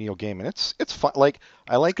by Neil Gaiman. It's fun. Like,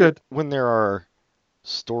 I like good. it when there are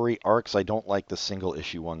story arcs. I don't like the single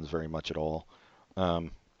issue ones very much at all.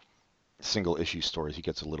 Single issue stories, he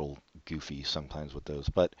gets a little goofy sometimes with those.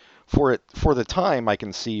 But for the time, I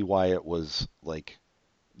can see why it was like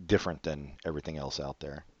different than everything else out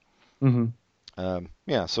there. Mm-hmm.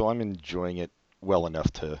 Yeah, so I'm enjoying it well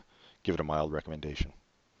enough to give it a mild recommendation.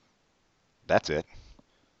 That's it.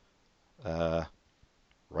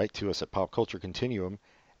 Write to us at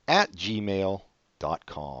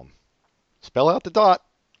popculturecontinuum@gmail.com. Spell out the dot,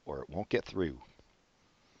 or it won't get through.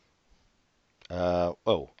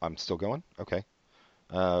 I'm still going? Okay.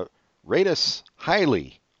 Rate us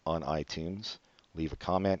highly on iTunes. Leave a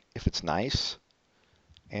comment if it's nice.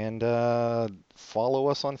 And follow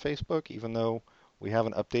us on Facebook, even though we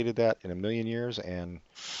haven't updated that in a million years. And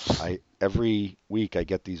every week I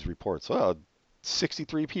get these reports.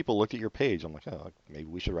 63 people looked at your page. I'm like, maybe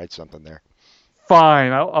we should write something there.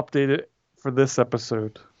 Fine, I'll update it for this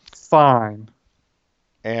episode. Fine.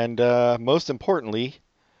 And most importantly,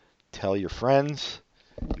 tell your friends,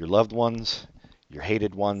 your loved ones, your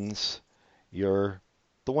hated ones, the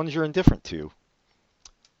ones you're indifferent to.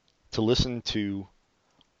 to listen to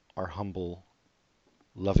our humble,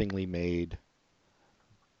 lovingly made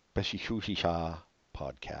Beshishisha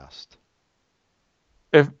podcast.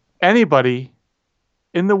 If anybody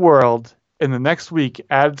in the world in the next week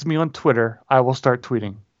adds me on Twitter, I will start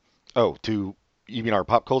tweeting. Oh, you mean our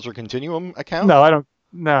Pop Culture Continuum account? No, I don't.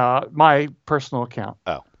 No, my personal account.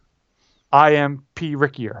 Oh. I am P.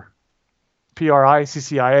 Rickier.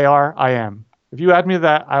 Pricciar. I am. If you add me to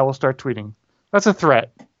that, I will start tweeting. That's a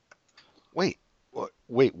threat. Wait.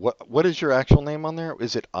 What is your actual name on there?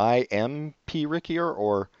 Is it I am P. Rickier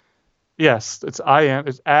or? Yes, it's I am.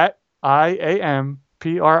 It's at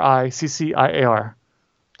IAMPRICCIAR.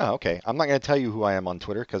 Oh, okay. I'm not going to tell you who I am on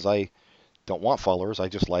Twitter because I don't want followers. I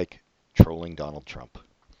just like trolling Donald Trump.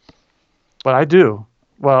 But I do.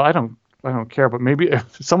 Well, I don't care. But maybe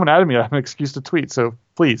if someone added me, I have an excuse to tweet. So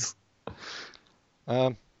please.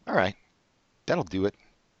 All right. That'll do it.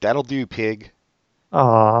 That'll do, pig.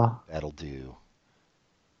 Aw. That'll do.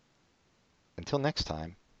 Until next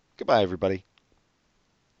time. Goodbye, everybody.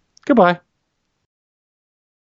 Goodbye.